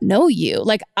 I don't know you.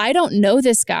 Like, I don't know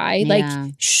this guy. Yeah.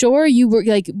 Like, sure, you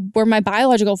were my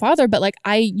biological father, but like,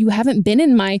 you haven't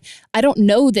been I don't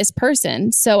know this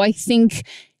person. So I think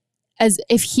as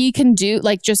if he can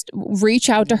just reach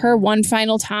out to her one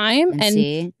final time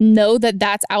and know that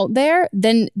that's out there,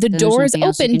 then the door is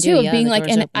open too, of being like,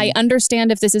 and I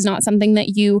understand if this is not something that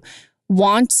you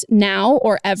want now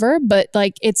or ever, but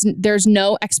like there's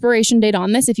no expiration date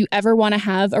on this. If you ever want to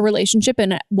have a relationship,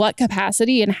 in what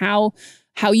capacity and how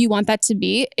you want that to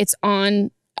be, it's on,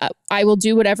 I will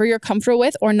do whatever you're comfortable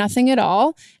with or nothing at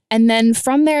all. And then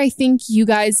from there, I think you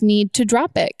guys need to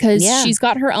drop it because she's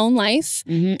got her own life.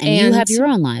 And you have your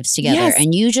own lives together.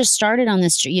 And you just started on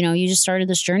this, you just started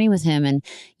this journey with him and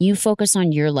you focus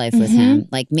on your life with him.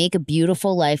 Like, make a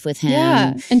beautiful life with him.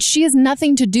 Yeah. And she has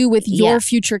nothing to do with your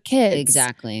future kids.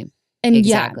 Exactly. And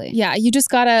yeah, you just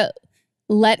got to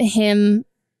let him,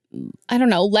 I don't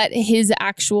know, let his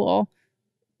actual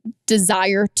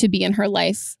desire to be in her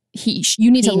life. You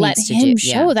need to let him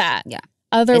show that. Yeah.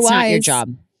 Otherwise, it's not your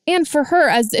job. And for her,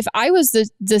 as if I was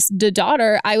the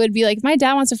daughter, I would be like, my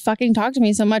dad wants to fucking talk to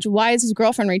me so much. Why is his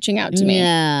girlfriend reaching out to me?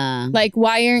 Yeah. Like,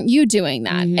 why aren't you doing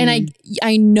that? And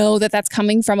I know that that's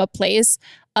coming from a place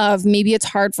of maybe it's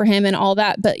hard for him and all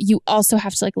that, but you also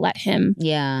have to like let him.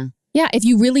 Yeah. Yeah. If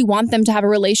you really want them to have a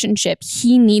relationship,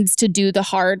 he needs to do the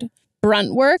hard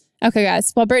brunt work. Okay, guys.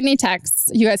 While Brittany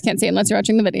texts, you guys can't see it unless you're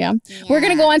watching the video. Yeah. We're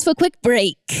going to go on to a quick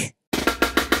break.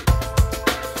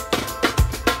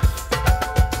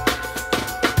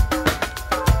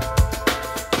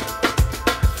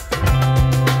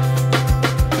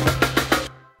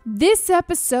 This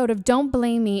episode of Don't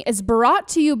Blame Me is brought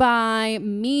to you by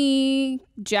me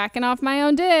jacking off my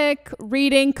own dick,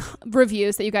 reading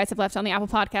reviews that you guys have left on the Apple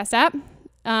Podcast app.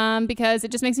 Because it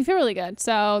just makes me feel really good.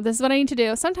 So this is what I need to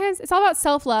do. Sometimes it's all about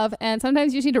self-love, and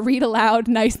sometimes you just need to read aloud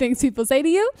nice things people say to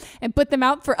you and put them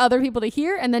out for other people to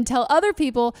hear, and then tell other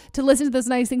people to listen to those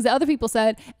nice things that other people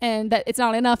said, and that it's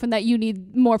not enough and that you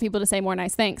need more people to say more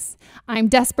nice things. I'm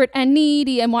desperate and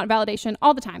needy and want validation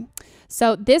all the time.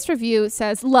 So this review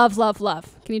says love, love,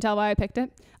 love. Can you tell why I picked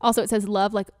it? Also, it says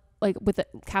love like with a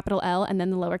capital L and then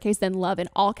the lowercase, then love in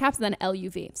all caps, and then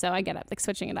LUV. So I get it, like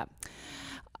switching it up.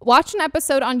 Watched an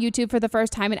episode on YouTube for the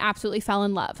first time and absolutely fell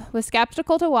in love. Was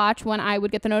skeptical to watch when I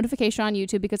would get the notification on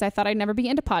YouTube because I thought I'd never be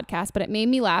into podcasts, but it made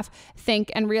me laugh,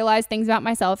 think, and realize things about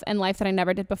myself and life that I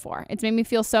never did before. It's made me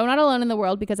feel so not alone in the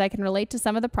world because I can relate to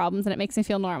some of the problems and it makes me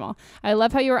feel normal. I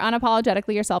love how you are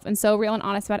unapologetically yourself and so real and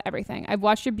honest about everything. I've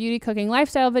watched your beauty, cooking,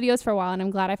 lifestyle videos for a while and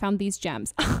I'm glad I found these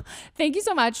gems. Thank you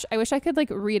so much. I wish I could like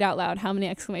read out loud how many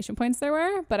exclamation points there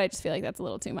were, but I just feel like that's a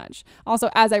little too much. Also,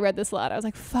 as I read this aloud, I was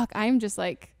like, fuck, I'm just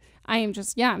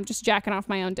jacking off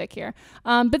my own dick here.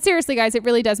 But seriously, guys, it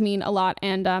really does mean a lot.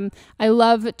 And I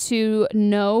love to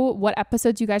know what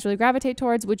episodes you guys really gravitate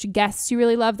towards, which guests you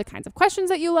really love, the kinds of questions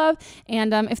that you love.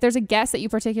 And if there's a guest that you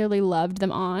particularly loved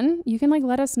them on, you can like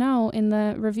let us know in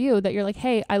the review that you're like,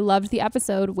 hey, I loved the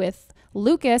episode with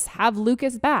Lucas, have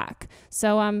Lucas back.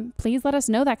 So please let us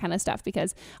know that kind of stuff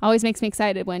because it always makes me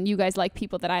excited when you guys like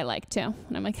people that I like too.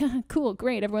 And I'm like, cool,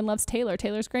 great. Everyone loves Taylor.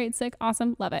 Taylor's great, sick,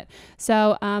 awesome, love it.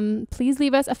 So please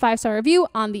leave us a 5-star review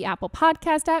on the Apple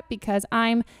Podcast app because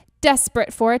I'm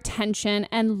desperate for attention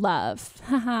and love.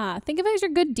 Think of it as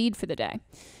your good deed for the day.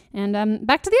 And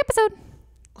back to the episode.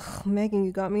 Oh, Megan,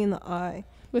 you got me in the eye.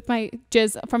 With my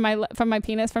jizz from my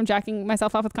penis from jacking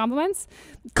myself off with compliments.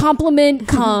 Compliment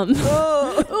come.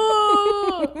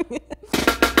 Oh.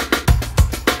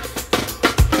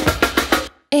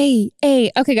 Hey.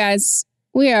 Okay, guys.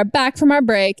 We are back from our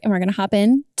break and we're going to hop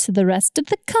in to the rest of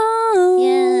the calls.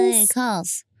 Yay,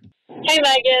 calls. Hey,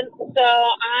 Megan. So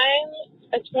I'm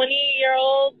a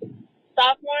 20-year-old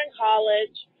sophomore in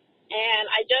college. And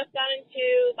I just got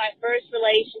into my first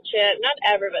relationship, not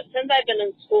ever, but since I've been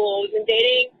in school. We've been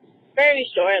dating very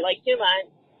short, like 2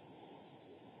 months.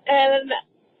 And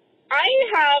I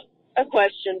have a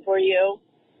question for you.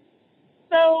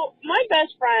 So my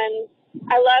best friend,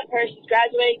 I love her. She's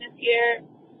graduating this year.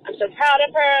 I'm so proud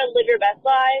of her. Live your best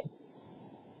life.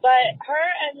 But her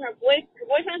and her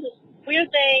boyfriend has this weird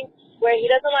thing where he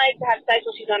doesn't like to have sex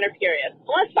while she's on her period.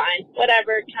 Well, that's fine.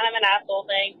 Whatever. Kind of an asshole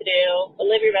thing to do. But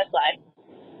live your best life.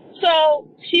 So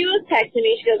she was texting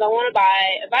me. She goes, I want to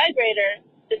buy a vibrator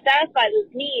to satisfy those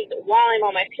needs while I'm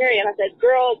on my period. And I said,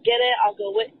 girl, get it. I'll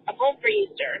home for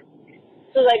Easter.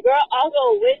 So I was like, girl, I'll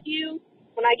go with you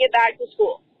when I get back to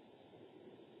school.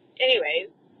 Anyways,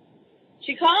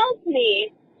 she calls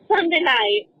me Sunday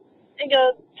night and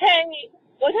goes, hey,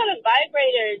 what kind of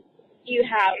vibrators do you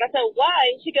have? And I said, why?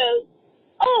 And she goes,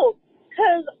 oh,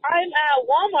 because I'm at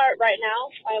Walmart right now.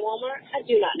 Why Walmart? I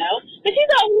do not know. But she's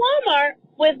at Walmart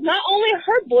with not only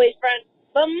her boyfriend,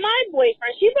 but my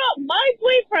boyfriend. She brought my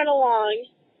boyfriend along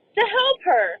to help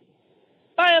her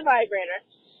buy a vibrator.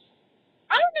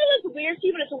 I don't know if it's weird to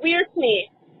you, but it's weird to me.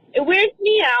 It weirds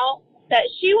me out that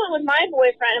she went with my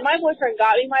boyfriend, and my boyfriend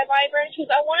got me my vibrator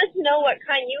because I wanted to know what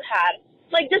kind you had.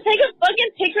 Like, just take a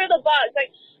fucking picture of the box.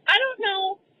 Like, I don't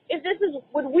know if this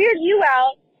would weird you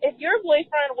out if your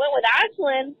boyfriend went with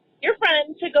Ashlyn, your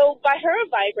friend, to go buy her a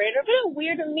vibrator, but it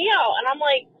weirded me out. And I'm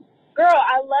like, girl,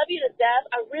 I love you to death.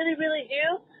 I really, really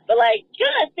do. But, like, you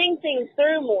gotta think things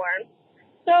through more.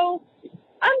 So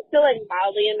I'm still, like,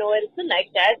 mildly annoyed. It's the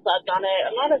next day. I slept on it.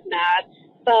 I'm not as mad.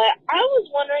 But I was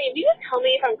wondering, if you could tell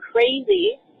me if I'm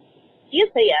crazy. You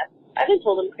say yes. I haven't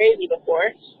told him crazy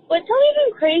before. But tell me if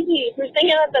I'm crazy for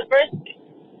thinking that the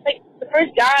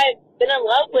first guy I've been in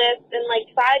love with in, like,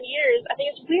 5 years, I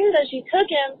think it's weird that she took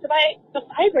him to buy a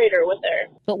vibrator with her.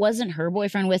 But wasn't her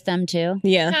boyfriend with them, too?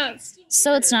 Yeah.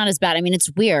 So it's not as bad. I mean, it's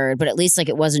weird, but at least like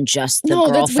it wasn't just the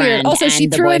girlfriend. That's weird. Also, and she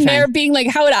the threw boyfriend. in there being like,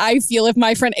 how would I feel if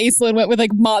my friend Aislinn went with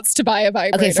like Mott's to buy a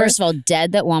vibrator? Okay, first of all,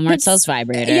 dead that Walmart sells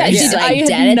vibrators. Yeah, like, I had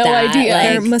dead no at that. idea. Like,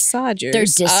 They're massagers. they're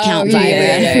discount yeah,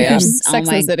 vibrators. Sex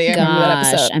and the City. I remember that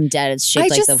episode. I'm dead. It's shaped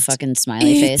like the fucking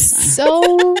smiley face.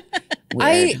 So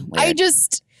weird.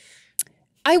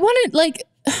 I wanted like.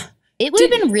 It would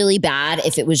have been really bad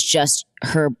if it was just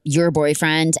your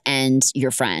boyfriend and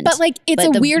your friend. But like, it's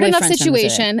a weird enough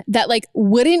situation that like,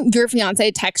 wouldn't your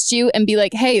fiance text you and be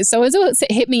like, hey, so-and-so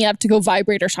hit me up to go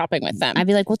vibrator shopping with them? I'd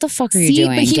be like, what the fuck are you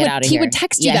doing? But Get out of here. He would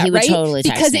text you that, he would right? totally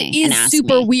text because me it and is ask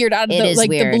super me. weird out of It is the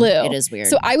weird. blue. It is weird.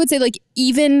 So I would say like,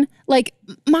 even like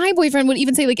my boyfriend would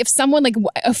even say like, if someone like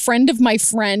a friend of my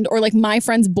friend or like my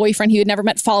friend's boyfriend he had never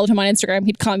met followed him on Instagram,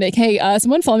 he'd call me like, hey,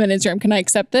 someone follow me on Instagram. Can I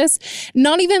accept this?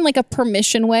 Not even like a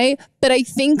permission way, but I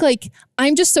think like,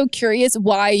 I'm just so curious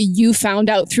why you found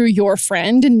out through your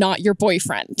friend and not your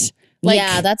boyfriend. Like,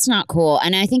 yeah, that's not cool.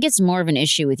 And I think it's more of an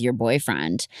issue with your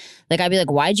boyfriend. Like, I'd be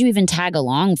like, why'd you even tag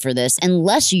along for this?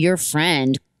 Unless your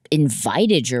friend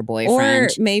invited your boyfriend.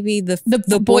 Or maybe the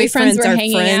boyfriends were are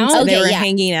hanging friends. out? They Okay, were yeah.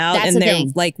 hanging out That's and the they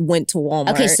thing. like went to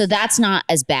Walmart. Okay, so that's not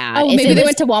as bad. oh, If maybe it they was-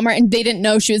 went to Walmart and they didn't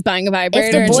know she was buying a vibrator.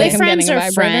 If the and she's like, I'm getting boyfriends a are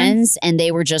vibrator. friends and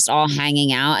they were just all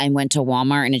hanging out and went to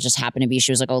Walmart and it just happened to be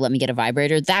she was like, oh, let me get a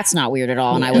vibrator. That's not weird at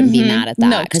all, and I wouldn't be mad at that.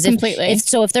 No, because completely.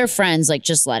 if they're friends, like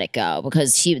just let it go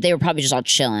because they were probably just all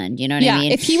chilling. You know what I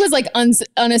mean? If he was like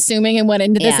unassuming and went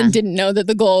into this Yeah. and didn't know that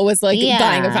the goal was like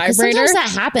buying a 'cause vibrator. sometimes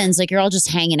that happens. Like you're all just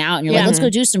hanging out and you're Yeah. like, let's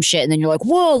go do some shit, and then you're like,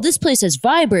 whoa, this place has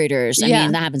vibrators. I Yeah.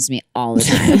 mean, that happens to me all the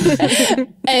time.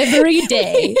 Every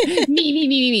day.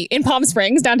 me. In Palm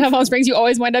Springs, downtown Palm Springs, you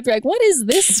always wind up, you're like, what is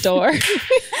this store?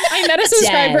 I met a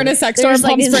subscriber in a sex store in There's,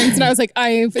 Palm like, Springs and I was like,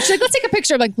 she's like, let's take a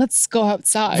picture. I'm like, let's go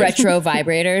outside. Retro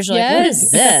vibrators. You're like, what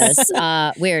is Yes.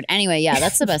 this? Weird. Anyway, yeah,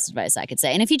 that's the best advice I could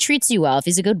say. And if he treats you well, if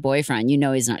he's a good boyfriend, you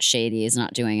know he's not shady. He's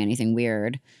not doing anything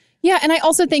weird. Yeah, and I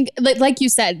also think, like you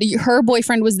said, her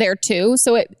boyfriend was there too.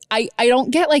 So I don't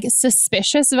get like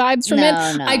suspicious vibes from it.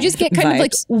 No. I just get kind of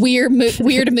like weird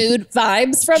mood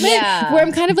vibes from Yeah. it. Where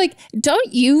I'm kind of like,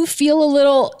 don't you feel a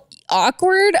little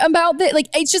awkward about that? Like,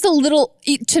 it's just a little.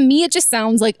 To me, it just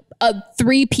sounds like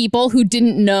three people who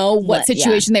didn't know what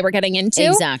situation they were getting into.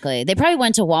 Exactly. They probably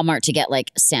went to Walmart to get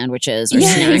like sandwiches or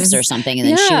snacks or something, and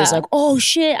then she was like, "Oh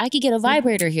shit, I could get a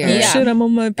vibrator here." Oh shit, I'm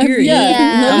on my period.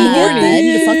 I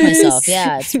need to fuck myself.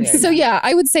 Yeah, it's weird. So yeah,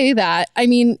 I would say that. I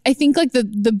mean, I think like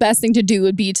the best thing to do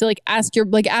would be to like ask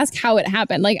how it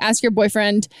happened. Like ask your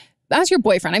boyfriend. Ask your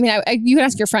boyfriend. I mean, you can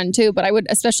ask your friend too, but I would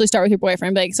especially start with your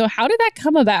boyfriend. Be like, so how did that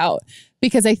come about?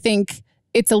 Because I think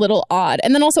it's a little odd.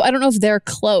 And then also, I don't know if they're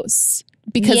close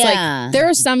because like there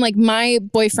are some like my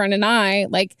boyfriend and I,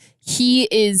 like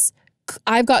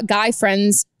I've got guy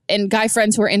friends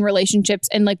who are in relationships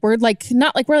and like we're like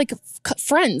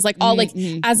friends, like all like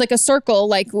as like a circle,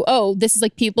 like, oh, this is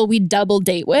like people we double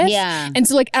date with. Yeah. And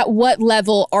so like at what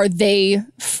level are they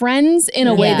friends in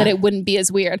a way that it wouldn't be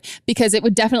as weird? Because it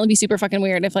would definitely be super fucking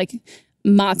weird if like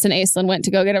Mats and Aislinn went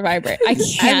to go get a vibrator. I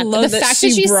can't. love the that fact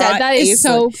that she said that is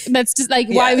so, that's just like,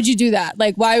 why would you do that?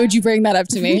 Like, why would you bring that up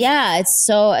to me? Yeah, it's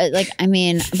so like, I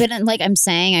mean, but like I'm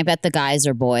saying, I bet the guys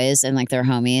are boys and like they're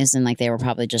homies and like they were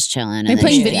probably just chilling. They're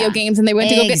playing video games and they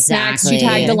went to go get snacks. She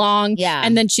tagged along. Yeah.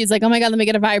 And then she's like, oh my God, let me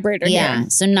get a vibrator Yeah. here.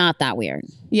 So not that weird.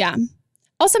 Yeah.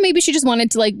 Also, maybe she just wanted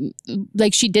to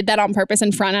like she did that on purpose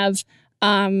in front of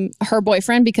her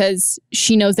boyfriend because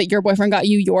she knows that your boyfriend got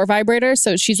you your vibrator.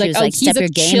 So she's like, oh, he's a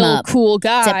chill, cool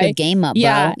guy. Step your game up, bro.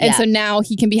 Yeah. And so now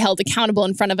he can be held accountable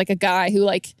in front of like a guy who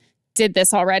like did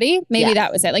this already. Maybe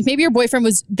that was it. Like maybe your boyfriend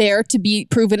was there to be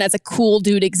proven as a cool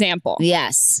dude example.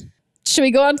 Yes. Should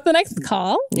we go on to the next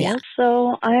call? Yeah.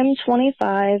 So I'm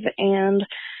 25 and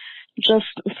just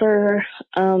for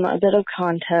a bit of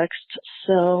context.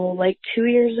 So like 2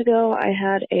 years ago, I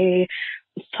had a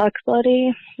fuck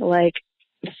buddy, like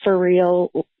for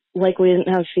real, like we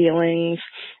didn't have feelings,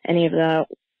 any of that.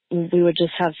 We would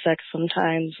just have sex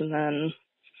sometimes and then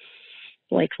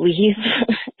like leave.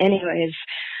 Anyways,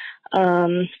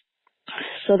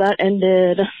 so that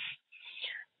ended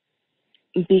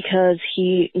because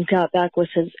he got back with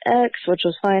his ex, which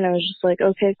was fine. I was just like,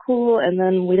 okay, cool. And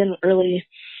then we didn't really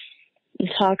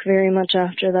talk very much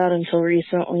after that until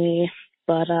recently.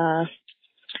 But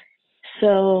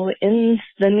so in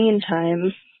the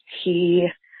meantime, he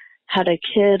had a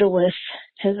kid with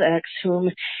his ex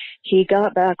whom he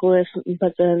got back with,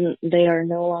 but then they are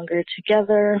no longer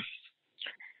together.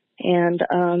 And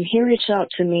he reached out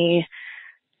to me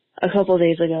a couple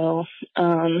days ago,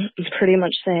 pretty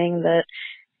much saying that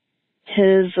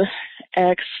his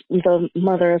ex, the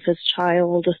mother of his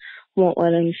child, won't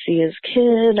let him see his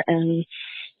kid, and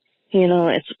you know,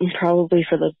 it's probably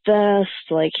for the best,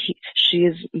 like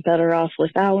she's better off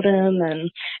without him, and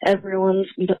everyone's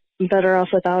better off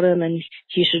without him, and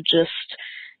he should just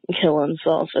kill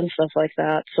himself and stuff like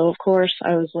that. So of course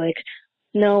I was like,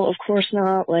 no, of course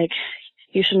not, like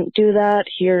you shouldn't do that.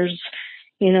 Here's,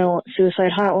 you know,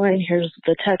 suicide hotline, here's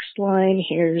the text line,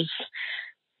 here's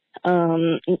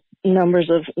numbers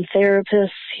of therapists,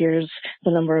 here's the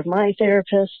number of my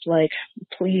therapist, like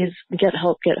please get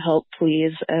help,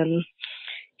 please. And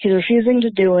he's refusing to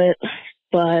do it,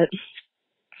 but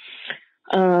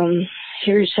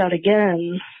he reached out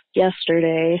again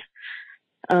yesterday,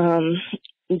 doing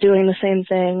the same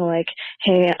thing, like,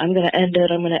 hey, I'm gonna end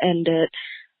it,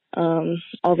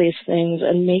 all these things,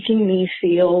 and making me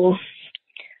feel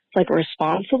like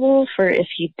responsible for if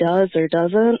he does or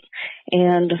doesn't.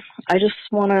 And I just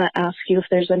want to ask you if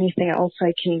there's anything else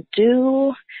I can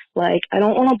do. Like, I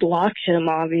don't want to block him,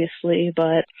 obviously,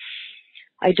 but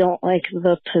I don't like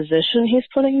the position he's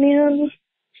putting me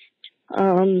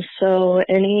in. So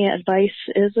any advice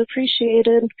is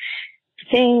appreciated.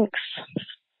 Thanks.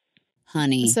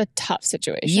 Honey, it's a tough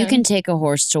situation. You can take a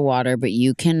horse to water, but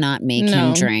you cannot make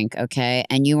him drink, okay?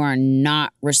 And you are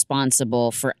not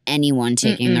responsible for anyone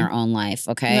taking their own life,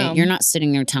 okay? No. You're not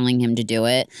sitting there telling him to do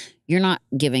it. You're not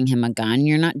giving him a gun.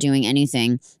 You're not doing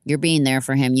anything. You're being there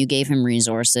for him. You gave him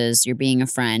resources. You're being a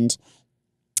friend.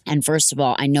 And first of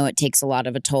all, I know it takes a lot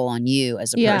of a toll on you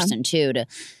as a person, too, to,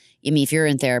 I mean, if you're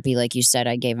in therapy, like you said,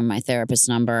 I gave him my therapist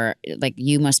number. Like,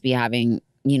 you must be having,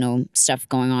 you know, stuff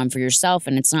going on for yourself,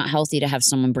 and it's not healthy to have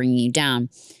someone bringing you down.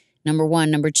 Number one.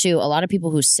 Number two, a lot of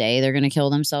people who say they're going to kill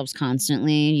themselves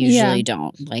constantly usually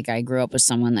don't. Like, I grew up with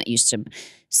someone that used to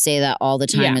say that all the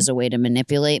time as a way to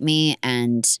manipulate me,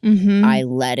 and I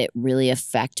let it really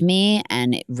affect me,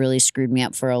 and it really screwed me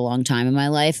up for a long time in my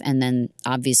life. And then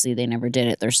obviously they never did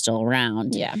it. They're still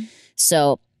around. Yeah.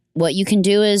 So what you can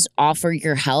do is offer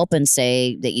your help and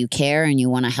say that you care and you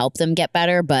want to help them get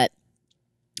better, but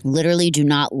literally do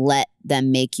not let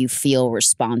them make you feel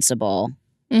responsible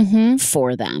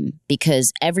for them,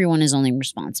 because everyone is only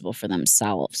responsible for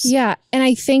themselves. Yeah. And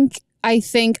I think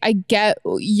I get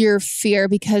your fear,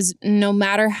 because no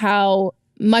matter how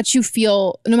much you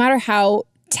feel, no matter how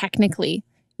technically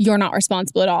you're not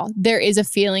responsible at all, there is a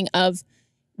feeling of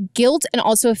guilt, and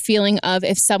also a feeling of,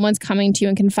 if someone's coming to you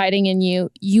and confiding in you,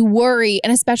 you worry.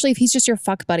 And especially if he's just your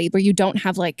fuck buddy, where you don't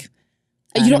have like,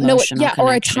 you don't know what,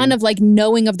 or a ton of like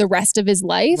knowing of the rest of his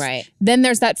life. Right. Then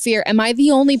there's that fear. Am I the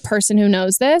only person who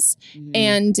knows this?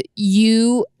 And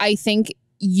I think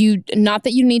not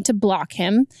that you need to block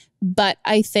him, but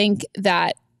I think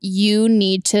that you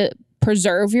need to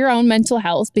preserve your own mental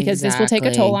health, because this will take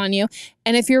a toll on you.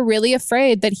 And if you're really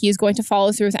afraid that he's going to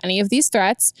follow through with any of these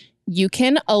threats, you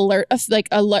can alert. They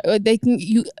can.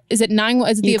 Is it 911?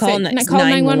 Is it the call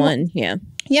 911? Yeah.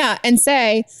 Yeah, and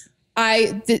say,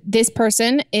 this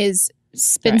person is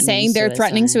been saying they're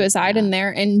threatening suicide and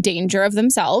they're in danger of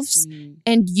themselves,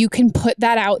 and you can put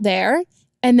that out there,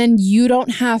 and then you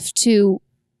don't have to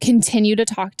continue to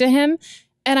talk to him.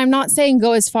 And I'm not saying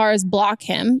go as far as block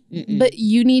him, but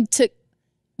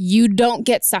you don't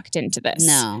get sucked into this.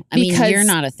 No, I mean, you're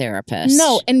not a therapist.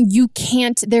 No, and you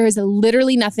can't, there is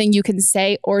literally nothing you can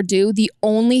say or do. The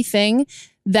only thing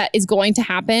that is going to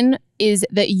happen is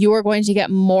that you are going to get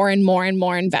more and more and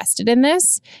more invested in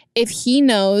this. If he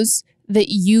knows that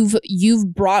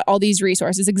you've brought all these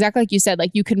resources, exactly like you said,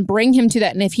 like you can bring him to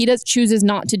that. And if he chooses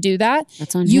not to do that,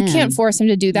 that's on you him. Can't force him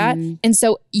to do that. And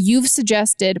so you've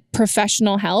suggested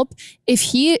professional help.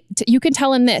 If you can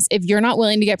tell him this, if you're not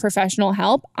willing to get professional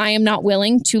help, I am not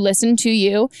willing to listen to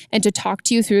you and to talk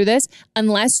to you through this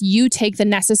unless you take the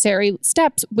necessary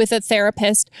steps with a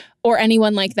therapist or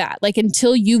anyone like that. Like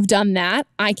until you've done that,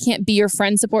 I can't be your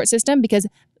friend support system, because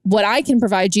what I can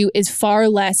provide you is far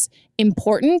less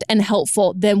important and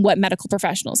helpful than what medical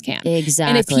professionals can. Exactly.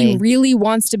 And if he really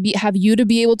wants to have you to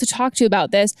be able to talk to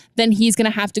about this, then he's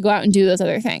going to have to go out and do those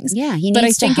other things. Yeah, he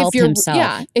needs to help himself.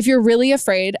 Yeah, if you're really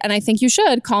afraid, and I think you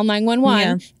should, call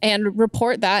 911 and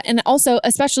report that. And also,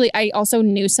 especially, I also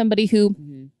knew somebody who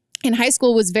in high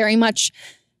school was very much,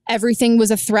 everything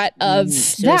was a threat of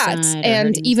that.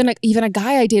 And even a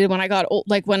guy I dated when I got old,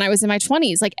 like when I was in my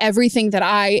 20s, like everything that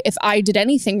if I did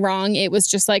anything wrong, it was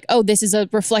just like, oh, this is a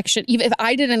reflection. Even if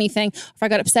I did anything, if I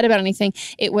got upset about anything,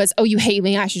 it was, oh, you hate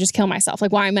me, I should just kill myself.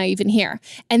 Like, why am I even here?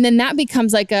 And then that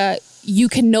becomes like you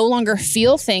can no longer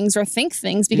feel things or think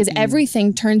things, because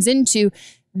everything turns into,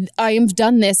 I have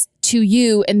done this to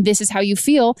you and this is how you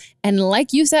feel. And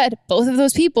like you said, both of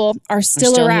those people are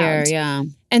still around. Here, yeah.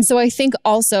 And so I think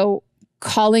also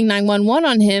calling 911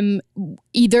 on him,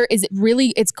 either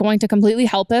it's going to completely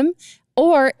help him,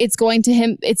 or it's going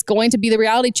to be the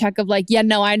reality check of like, yeah,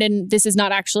 no, this is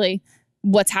not actually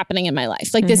what's happening in my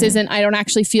life. Like this isn't, I don't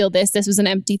actually feel this. This was an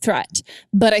empty threat.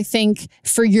 But I think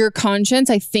for your conscience,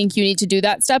 I think you need to do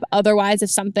that step. Otherwise,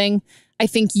 I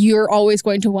think you're always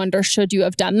going to wonder, should you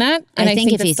have done that? And I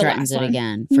think if he threatens it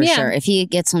again, for sure. If he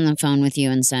gets on the phone with you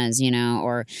and says,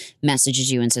 or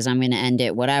messages you and says, I'm going to end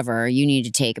it, whatever, you need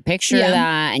to take a picture of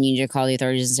that and you need to call the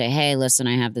authorities and say, hey, listen,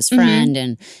 I have this friend.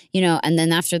 And, and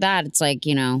then after that, it's like,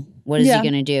 what is he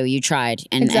going to do? You tried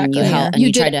and you helped and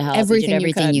you tried to help. You did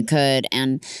everything you could.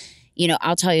 And,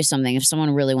 I'll tell you something. If someone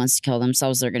really wants to kill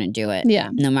themselves, they're going to do it. Yeah.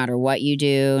 No matter what you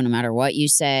do, no matter what you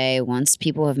say, once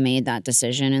people have made that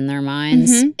decision in their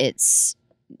minds, it's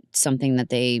something that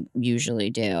they usually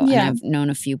do. Yeah. And I've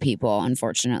known a few people,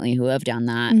 unfortunately, who have done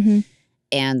that.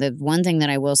 And the one thing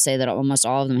that I will say that almost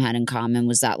all of them had in common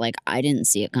was that, like, I didn't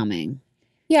see it coming.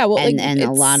 Yeah, well, and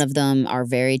a lot of them are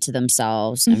very to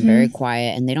themselves and very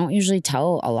quiet, and they don't usually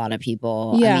tell a lot of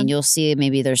people. Yeah. I mean, you'll see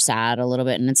maybe they're sad a little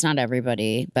bit, and it's not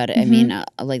everybody, but I mean,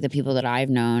 like the people that I've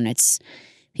known, it's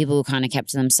people who kind of kept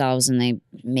to themselves and they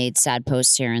made sad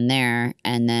posts here and there,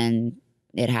 and then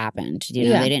it happened.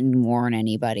 They didn't warn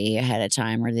anybody ahead of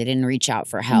time, or they didn't reach out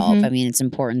for help. I mean, it's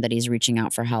important that he's reaching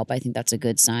out for help. I think that's a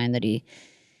good sign that he,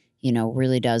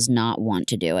 really does not want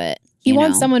to do it. He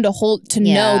wants someone to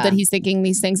know that he's thinking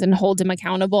these things and hold him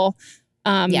accountable.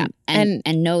 And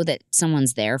know that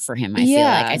someone's there for him.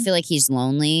 I feel like he's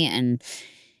lonely and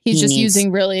he's just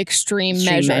using really extreme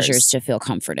measures to feel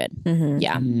comforted.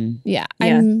 Yeah.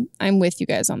 I'm with you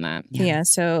guys on that. Yeah.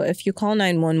 So if you call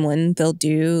 911, they'll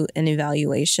do an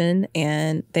evaluation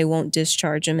and they won't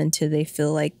discharge them until they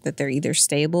feel like that they're either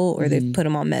stable or they've put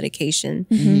them on medication,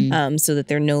 so that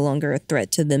they're no longer a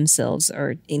threat to themselves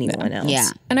or anyone else. Yeah.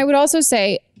 And I would also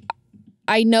say,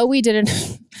 I know we did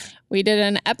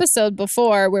an episode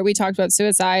before where we talked about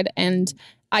suicide, and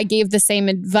I gave the same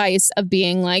advice of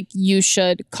being like, you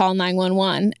should call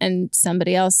 911. And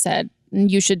somebody else said,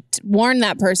 you should warn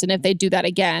that person if they do that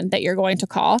again, that you're going to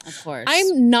call. Of course.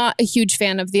 I'm not a huge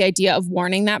fan of the idea of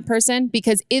warning that person,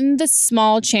 because in the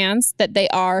small chance that they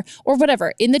are, or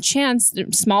whatever, in the chance,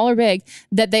 small or big,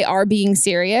 that they are being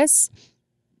serious,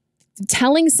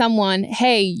 telling someone,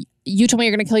 hey, you told me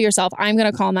you're going to kill yourself, I'm going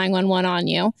to call 911 on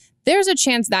you. There's a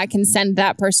chance that can send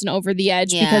that person over the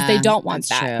edge because they don't want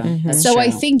that. True. So I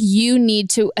think you need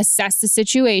to assess the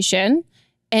situation,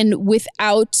 and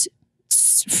without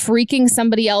freaking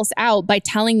somebody else out by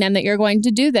telling them that you're going to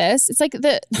do this. It's like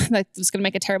I was going to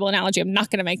make a terrible analogy. I'm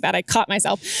not going to make that. I caught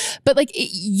myself. But like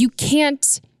you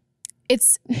can't,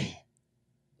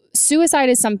 suicide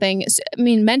is something, I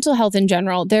mean, mental health in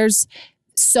general, there's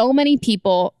so many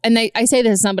people, and I say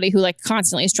this as somebody who like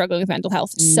constantly is struggling with mental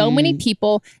health. So many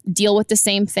people deal with the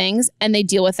same things and they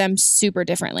deal with them super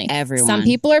differently. Everyone. Some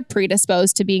people are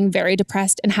predisposed to being very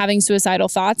depressed and having suicidal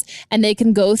thoughts, and they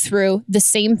can go through the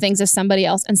same things as somebody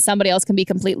else, and somebody else can be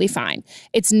completely fine.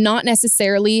 It's not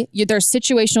necessarily, there's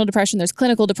situational depression, there's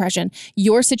clinical depression.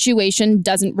 Your situation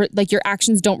doesn't, your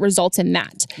actions don't result in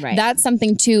that. Right. That's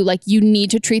something too, like you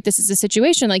need to treat this as a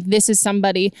situation. Like this is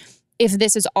somebody, if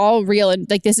this is all real and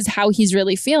like this is how he's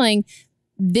really feeling,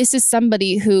 this is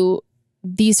somebody who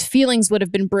these feelings would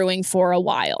have been brewing for a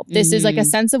while. This is like a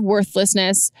sense of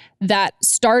worthlessness that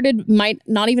might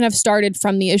not even have started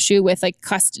from the issue with like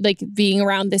being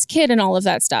around this kid and all of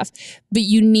that stuff. But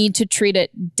you need to treat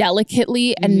it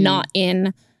delicately and not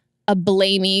in a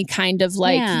blamey kind of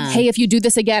like, hey, if you do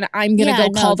this again, I'm going to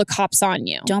call the cops on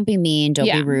you. Don't be mean. Don't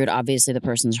be rude. Obviously, the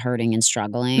person's hurting and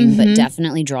struggling, but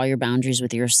definitely draw your boundaries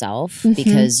with yourself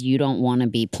because you don't want to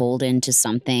be pulled into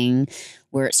something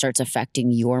where it starts affecting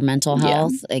your mental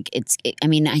health. Like I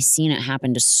mean, I've seen it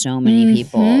happen to so many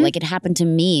people. Like it happened to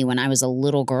me when I was a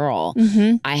little girl.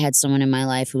 I had someone in my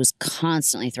life who was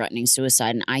constantly threatening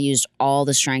suicide, and I used all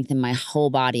the strength in my whole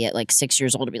body at like 6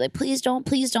 years old to be like, please don't,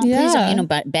 please don't, please don't, you know,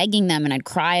 but begging them, and I'd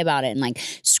cry about it and like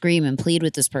scream and plead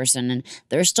with this person, and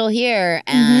they're still here,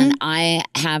 and I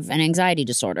have an anxiety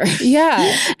disorder.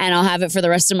 And I'll have it for the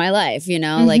rest of my life, you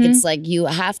know? Like it's like you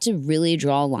have to really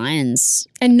draw lines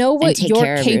and know what you're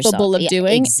capable of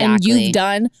doing. And you've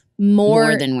done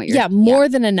more than what you're more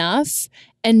than enough,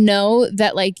 and know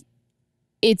that like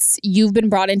you've been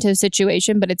brought into a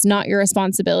situation, but it's not your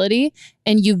responsibility,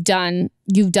 and you've done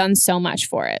so much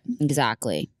for it.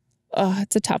 Exactly. Oh,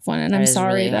 it's a tough one, and I'm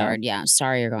sorry really hard. Yeah,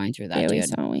 sorry you're going through that,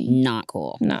 dude. Not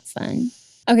cool. Not fun.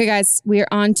 Okay, guys, we are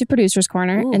on to Producer's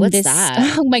Corner. Ooh, and what's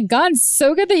that? Oh my God,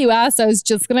 so good that you asked. I was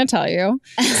just going to tell you.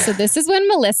 So this is when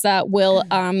Melissa will,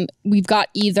 we've got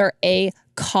either a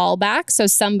callback, so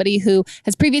somebody who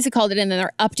has previously called it in and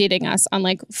they're updating us on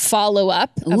like follow-up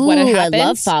of what had happened. I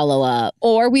love follow-up.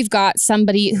 Or we've got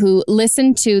somebody who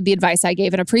listened to the advice I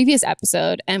gave in a previous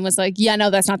episode and was like, yeah, no,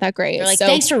 that's not that great. They're like,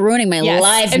 thanks for ruining my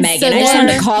life, and Meghan. So I just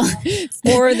wanted to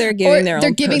call. Or they're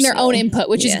giving their own input,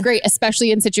 which is great,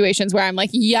 especially in situations where I'm like,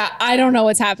 yeah, I don't know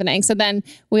what's happening. So then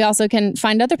we also can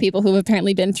find other people who have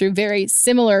apparently been through very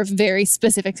similar, very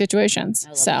specific situations.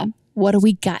 So what do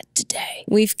we got today?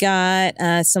 We've got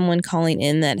someone calling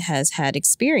in that has had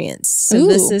experience. So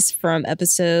this is from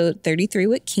episode 33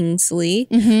 with Kingsley,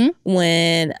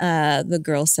 when the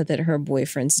girl said that her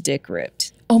boyfriend's dick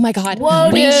ripped. Oh my God. Whoa,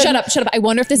 wait, shut up. I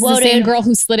wonder if this is the same girl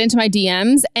who slid into my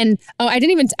DMs. And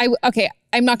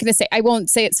I'm not going to say, I won't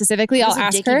say it specifically. I'll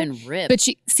ask her. But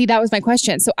that was my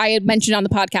question. So I had mentioned on the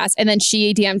podcast, and then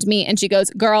she DM'd me and she goes,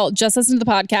 girl, just listen to the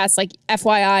podcast. Like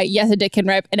FYI, yes, a dick can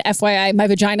rip. And FYI, my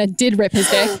vagina did rip his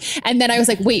dick. And then I was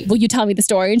like, wait, will you tell me the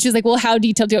story? And she's like, well, how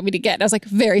detailed do you want me to get? And I was like,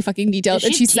 very fucking detailed.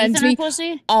 And she sends me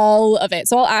all of it.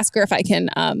 So I'll ask her if I can,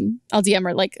 I'll DM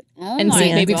her like, and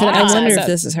see maybe for the next episode. I wonder if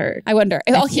episode. This is her. I wonder.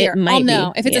 I'll hear. I'll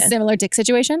know if it's a similar dick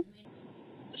situation.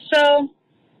 So,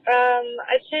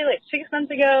 I'd say like 6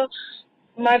 months ago,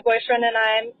 my boyfriend and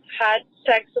I had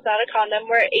sex without a condom.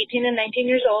 We're 18 and 19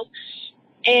 years old.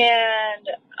 And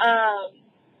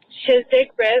his dick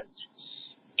ripped.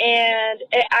 And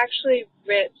it actually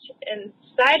ripped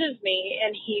inside of me.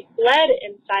 And he bled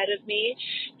inside of me.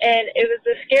 And it was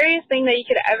the scariest thing that you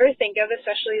could ever think of,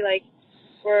 especially like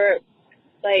we're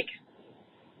like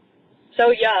so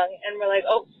young. And we're like,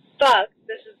 oh, fuck,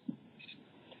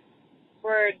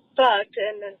 we're fucked,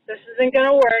 and this isn't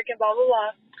gonna work, and blah blah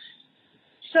blah.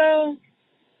 So,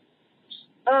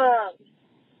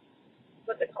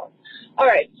 what's it called? All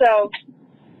right, so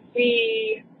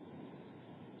we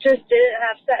just didn't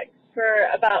have sex for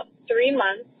about 3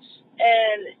 months,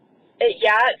 and it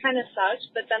kind of sucked,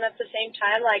 but then at the same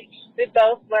time, like, we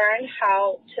both learned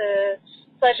how to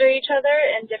pleasure each other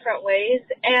in different ways,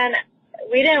 and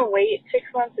we didn't wait 6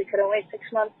 months. We couldn't wait 6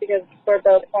 months because we're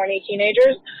both horny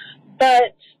teenagers.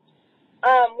 But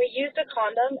we used a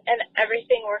condom, and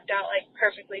everything worked out, like,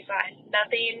 perfectly fine.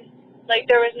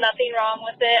 There was nothing wrong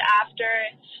with it after.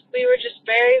 We were just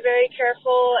very, very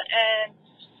careful, and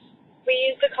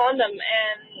we used a condom,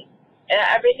 and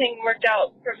everything worked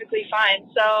out perfectly fine.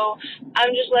 So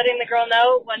I'm just letting the girl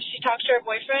know when she talks to her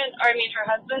her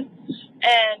husband,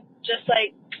 and just,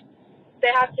 like, they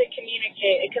have to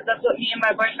communicate, because that's what me and my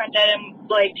boyfriend did, and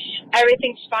like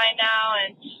everything's fine now,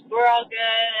 and we're all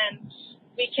good, and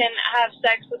we can have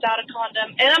sex without a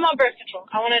condom. And I'm on birth control.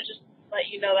 I want to just let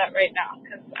you know that right now,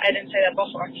 because I didn't say that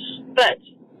before. But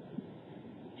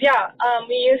yeah,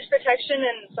 we use protection,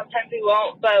 and sometimes we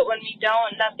won't. But when we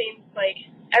don't,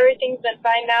 everything's been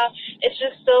fine now. It's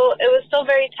just it was still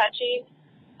very touchy,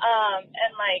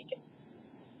 and like,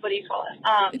 what do you call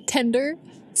it? Tender,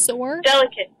 sore,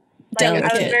 delicate. I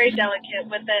was very delicate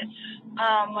with it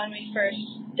when we first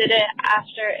did it.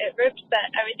 After it ripped, but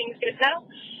everything's good now.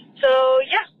 So,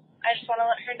 yeah, I just want to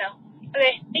let her know.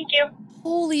 Okay, thank you.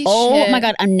 Holy shit. Oh, my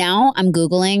God. And now I'm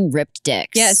Googling ripped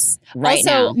dicks. Yes. Right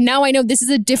also, now I know this is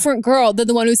a different girl than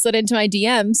the one who slid into my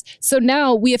DMs. So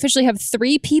now we officially have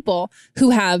 3 people who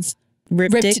have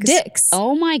ripped dicks.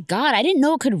 Oh my God. I didn't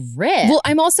know it could rip. Well,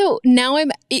 I'm also, now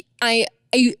I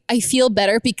feel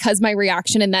better because my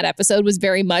reaction in that episode was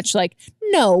very much like,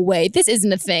 no way, this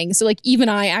isn't a thing. So like even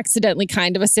I accidentally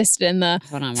kind of assisted in the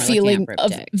feeling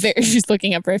of, she's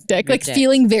looking up ripped dick, like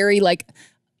feeling very like,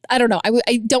 I don't know.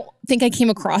 I don't think I came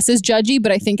across as judgy,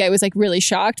 but I think I was like really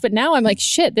shocked. But now I'm like,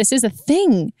 shit, this is a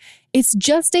thing. It's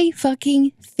just a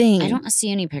fucking thing. I don't see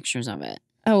any pictures of it.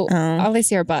 Oh, all I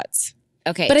see are butts.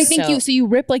 Okay. But I think you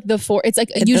rip like it's like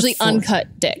usually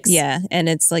uncut dicks. Yeah. And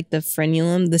it's like the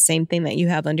frenulum, the same thing that you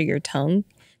have under your tongue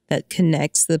that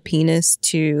connects the penis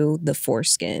to the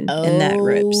foreskin, and that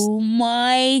rips. Oh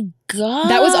my God.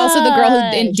 That was also the girl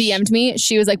who DM'd me.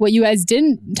 She was like, what you guys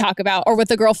didn't talk about, or what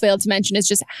the girl failed to mention, is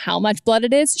just how much blood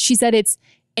it is. She said it's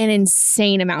an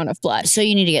insane amount of blood. So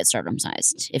you need to get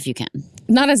circumcised if you can.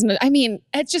 Not as much. I mean,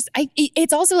 it's just,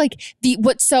 it's also like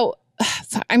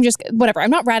I'm just, whatever. I'm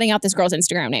not ratting out this girl's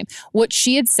Instagram name. What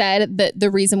she had said, that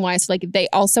the reason why is like they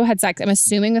also had sex, I'm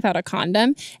assuming without a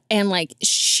condom, and like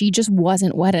she just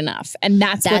wasn't wet enough. And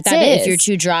that's what that is. If you're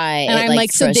too dry. And I'm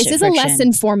like, so this is a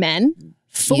lesson for men.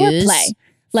 Foreplay.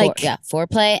 Like,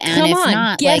 foreplay. And come if on,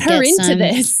 not, get her into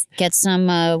this. Get some,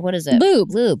 what is it?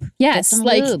 Lube. Yes. Get some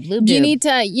like lube. you need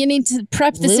to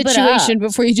prep the situation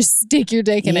before you just stick your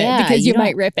dick in it, because you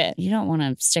might rip it. You don't want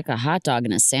to stick a hot dog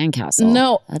in a sandcastle.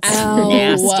 No. That's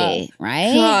nasty,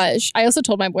 right? Gosh. I also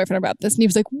told my boyfriend about this, and he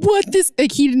was like, what this?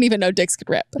 Like, he didn't even know dicks could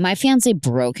rip. My fiance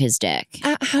broke his dick.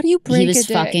 How do you break He was a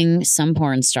dick? fucking some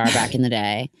porn star back in the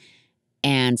day.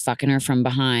 And fucking her from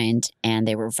behind, and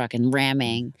they were fucking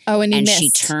ramming. Oh, and she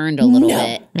turned a little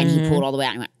bit, and he pulled all the way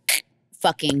out and went,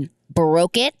 fucking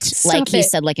broke it. He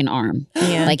said, like an arm.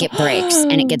 Yeah. Like it breaks,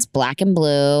 and it gets black and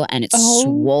blue, and it's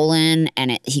swollen,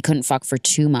 and he couldn't fuck for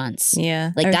 2 months.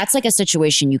 Yeah. Like that's like a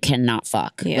situation you cannot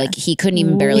fuck. Yeah. Like he couldn't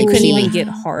even barely couldn't pee. even get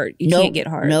hard. You can't get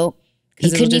hard. Nope. He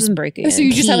couldn't even break it. So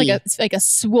you just have like a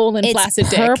swollen, flaccid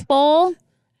dick. Purple.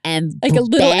 And like a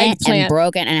little eggplant and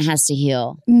broken, and it has to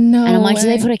heal. No, and I'm like, way. do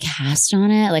they put a cast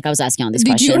on it? Like I was asking all these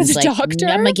Did questions. You go to the like, doctor?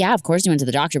 I'm like, yeah, of course you went to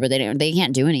the doctor, but they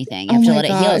can't do anything. You have to let it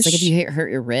heal. It's like if you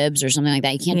hurt your ribs or something like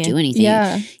that, you can't do anything.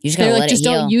 Yeah, you just gotta let it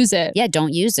heal. Don't use it. Yeah,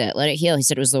 don't use it. Let it heal. He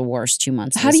said it was the worst 2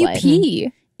 months. How of his do you life.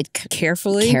 pee?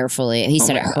 Carefully. He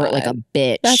said it hurt like a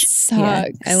bitch. That sucks. Yeah.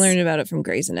 I learned about it from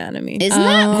Grey's Anatomy. Isn't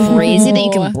that crazy that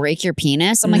you can break your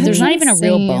penis? I'm like, there's not even a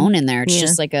real bone in there. It's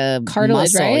just like a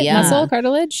cartilage, muscle. right? Yeah. Muscle,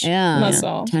 cartilage? Yeah.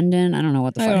 Muscle. Tendon. I don't know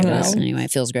what the fuck it is. Anyway,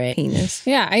 it feels great. Penis.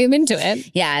 Yeah, I'm into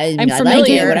it. Yeah. I'm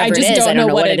familiar. Like it, I just don't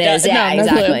know what it is. Yeah,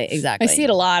 no, exactly. I see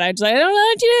it a lot. I don't know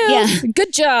what you do. Yeah.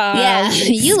 Good job. Yeah.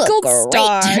 You look Gold great.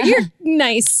 Star. You're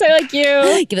nice. I like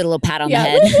you. Give it a little pat on the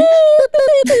head.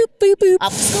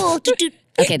 Up school.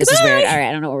 Okay, this is weird. All right,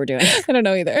 I don't know what we're doing. I don't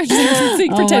know either. Pretend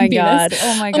penis. Oh my god.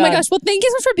 Oh my gosh. Well, thank you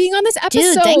so much for being on this episode.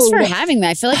 Dude, thanks for having me.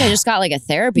 I feel like I just got like a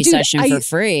therapy session for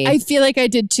free. I feel like I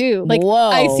did too. Like, whoa.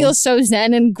 I feel so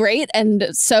zen and great and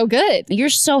so good. You're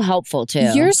so helpful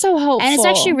too. You're so helpful. And it's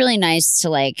actually really nice to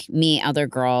like meet other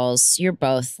girls. You're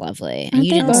both lovely. And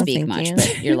you didn't speak much,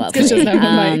 but you're lovely.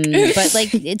 But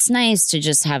like, it's nice to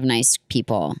just have nice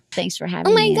people. Thanks for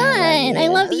having me. Oh my God. I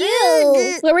love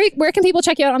you. Where can people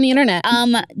check you out on the internet?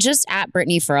 Just at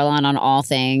Brittany Furlan on all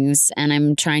things. And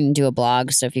I'm trying to do a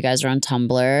blog. So if you guys are on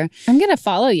Tumblr, I'm going to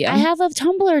follow you. I have a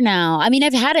Tumblr now. I mean,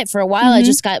 I've had it for a while. I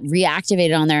just got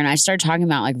reactivated on there and I started talking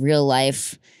about like real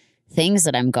life things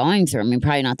that I'm going through. I mean,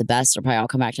 probably not the best. It'll probably all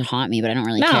come back to haunt me, but I don't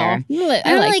really care. I don't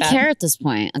really care at this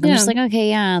point. Like, I'm just like, okay,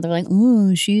 yeah. They're like,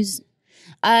 ooh, she's...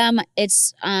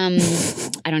 it's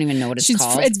I don't even know what it's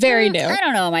called. It's very new. I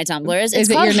don't know what my Tumblr is.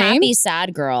 It's called your name? Happy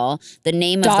Sad Girl. The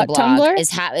name of the blog Tumblr? is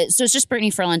so it's just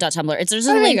BrittanyFurlan.tumblr. There's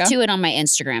a link to it on my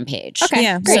Instagram page. Okay,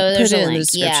 yeah, great. So there's Put a it in the link.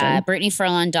 description. Yeah,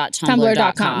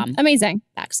 BrittanyFurlan.tumblr.com. Amazing.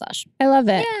 / I love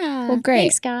it. Yeah. Well, great.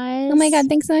 Thanks, guys. Oh my God,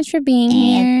 thanks so much for being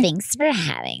here. Thanks for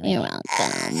having me. You're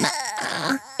welcome.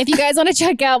 If you guys want to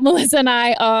check out Melissa and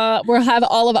I, we'll have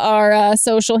all of our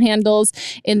social handles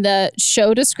in the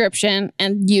show description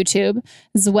and YouTube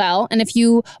as well. And if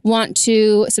you want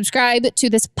to subscribe to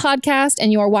this podcast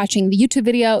and you're watching the YouTube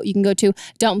video, you can go to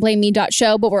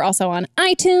don'tblameme.show, but we're also on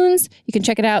iTunes. You can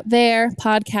check it out there,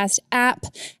 podcast app.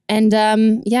 And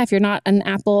yeah, if you're not an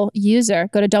Apple user,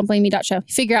 go to don'tblameme.show.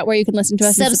 Figure out where you can listen to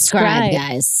us. Subscribe,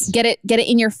 guys. Get it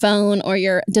in your phone or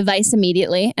your device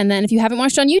immediately. And then if you haven't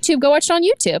watched on YouTube, go watch it on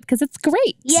YouTube because it's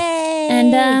great. Yay!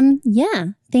 And yeah,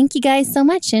 thank you guys so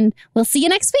much. And we'll see you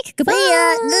next week. Goodbye.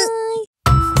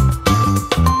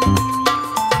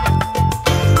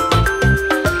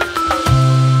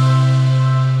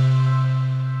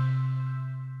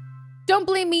 Don't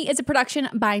Blame Me is a production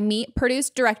by me,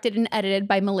 produced, directed, and edited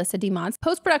by Melissa DeMonts.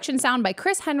 Post-production sound by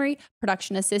Chris Henry,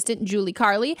 production assistant Julie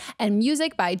Carley, and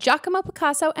music by Giacomo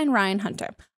Picasso and Ryan Hunter.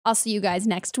 I'll see you guys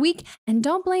next week, and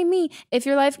don't blame me if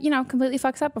your life, completely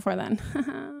fucks up before then.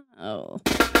 Oh.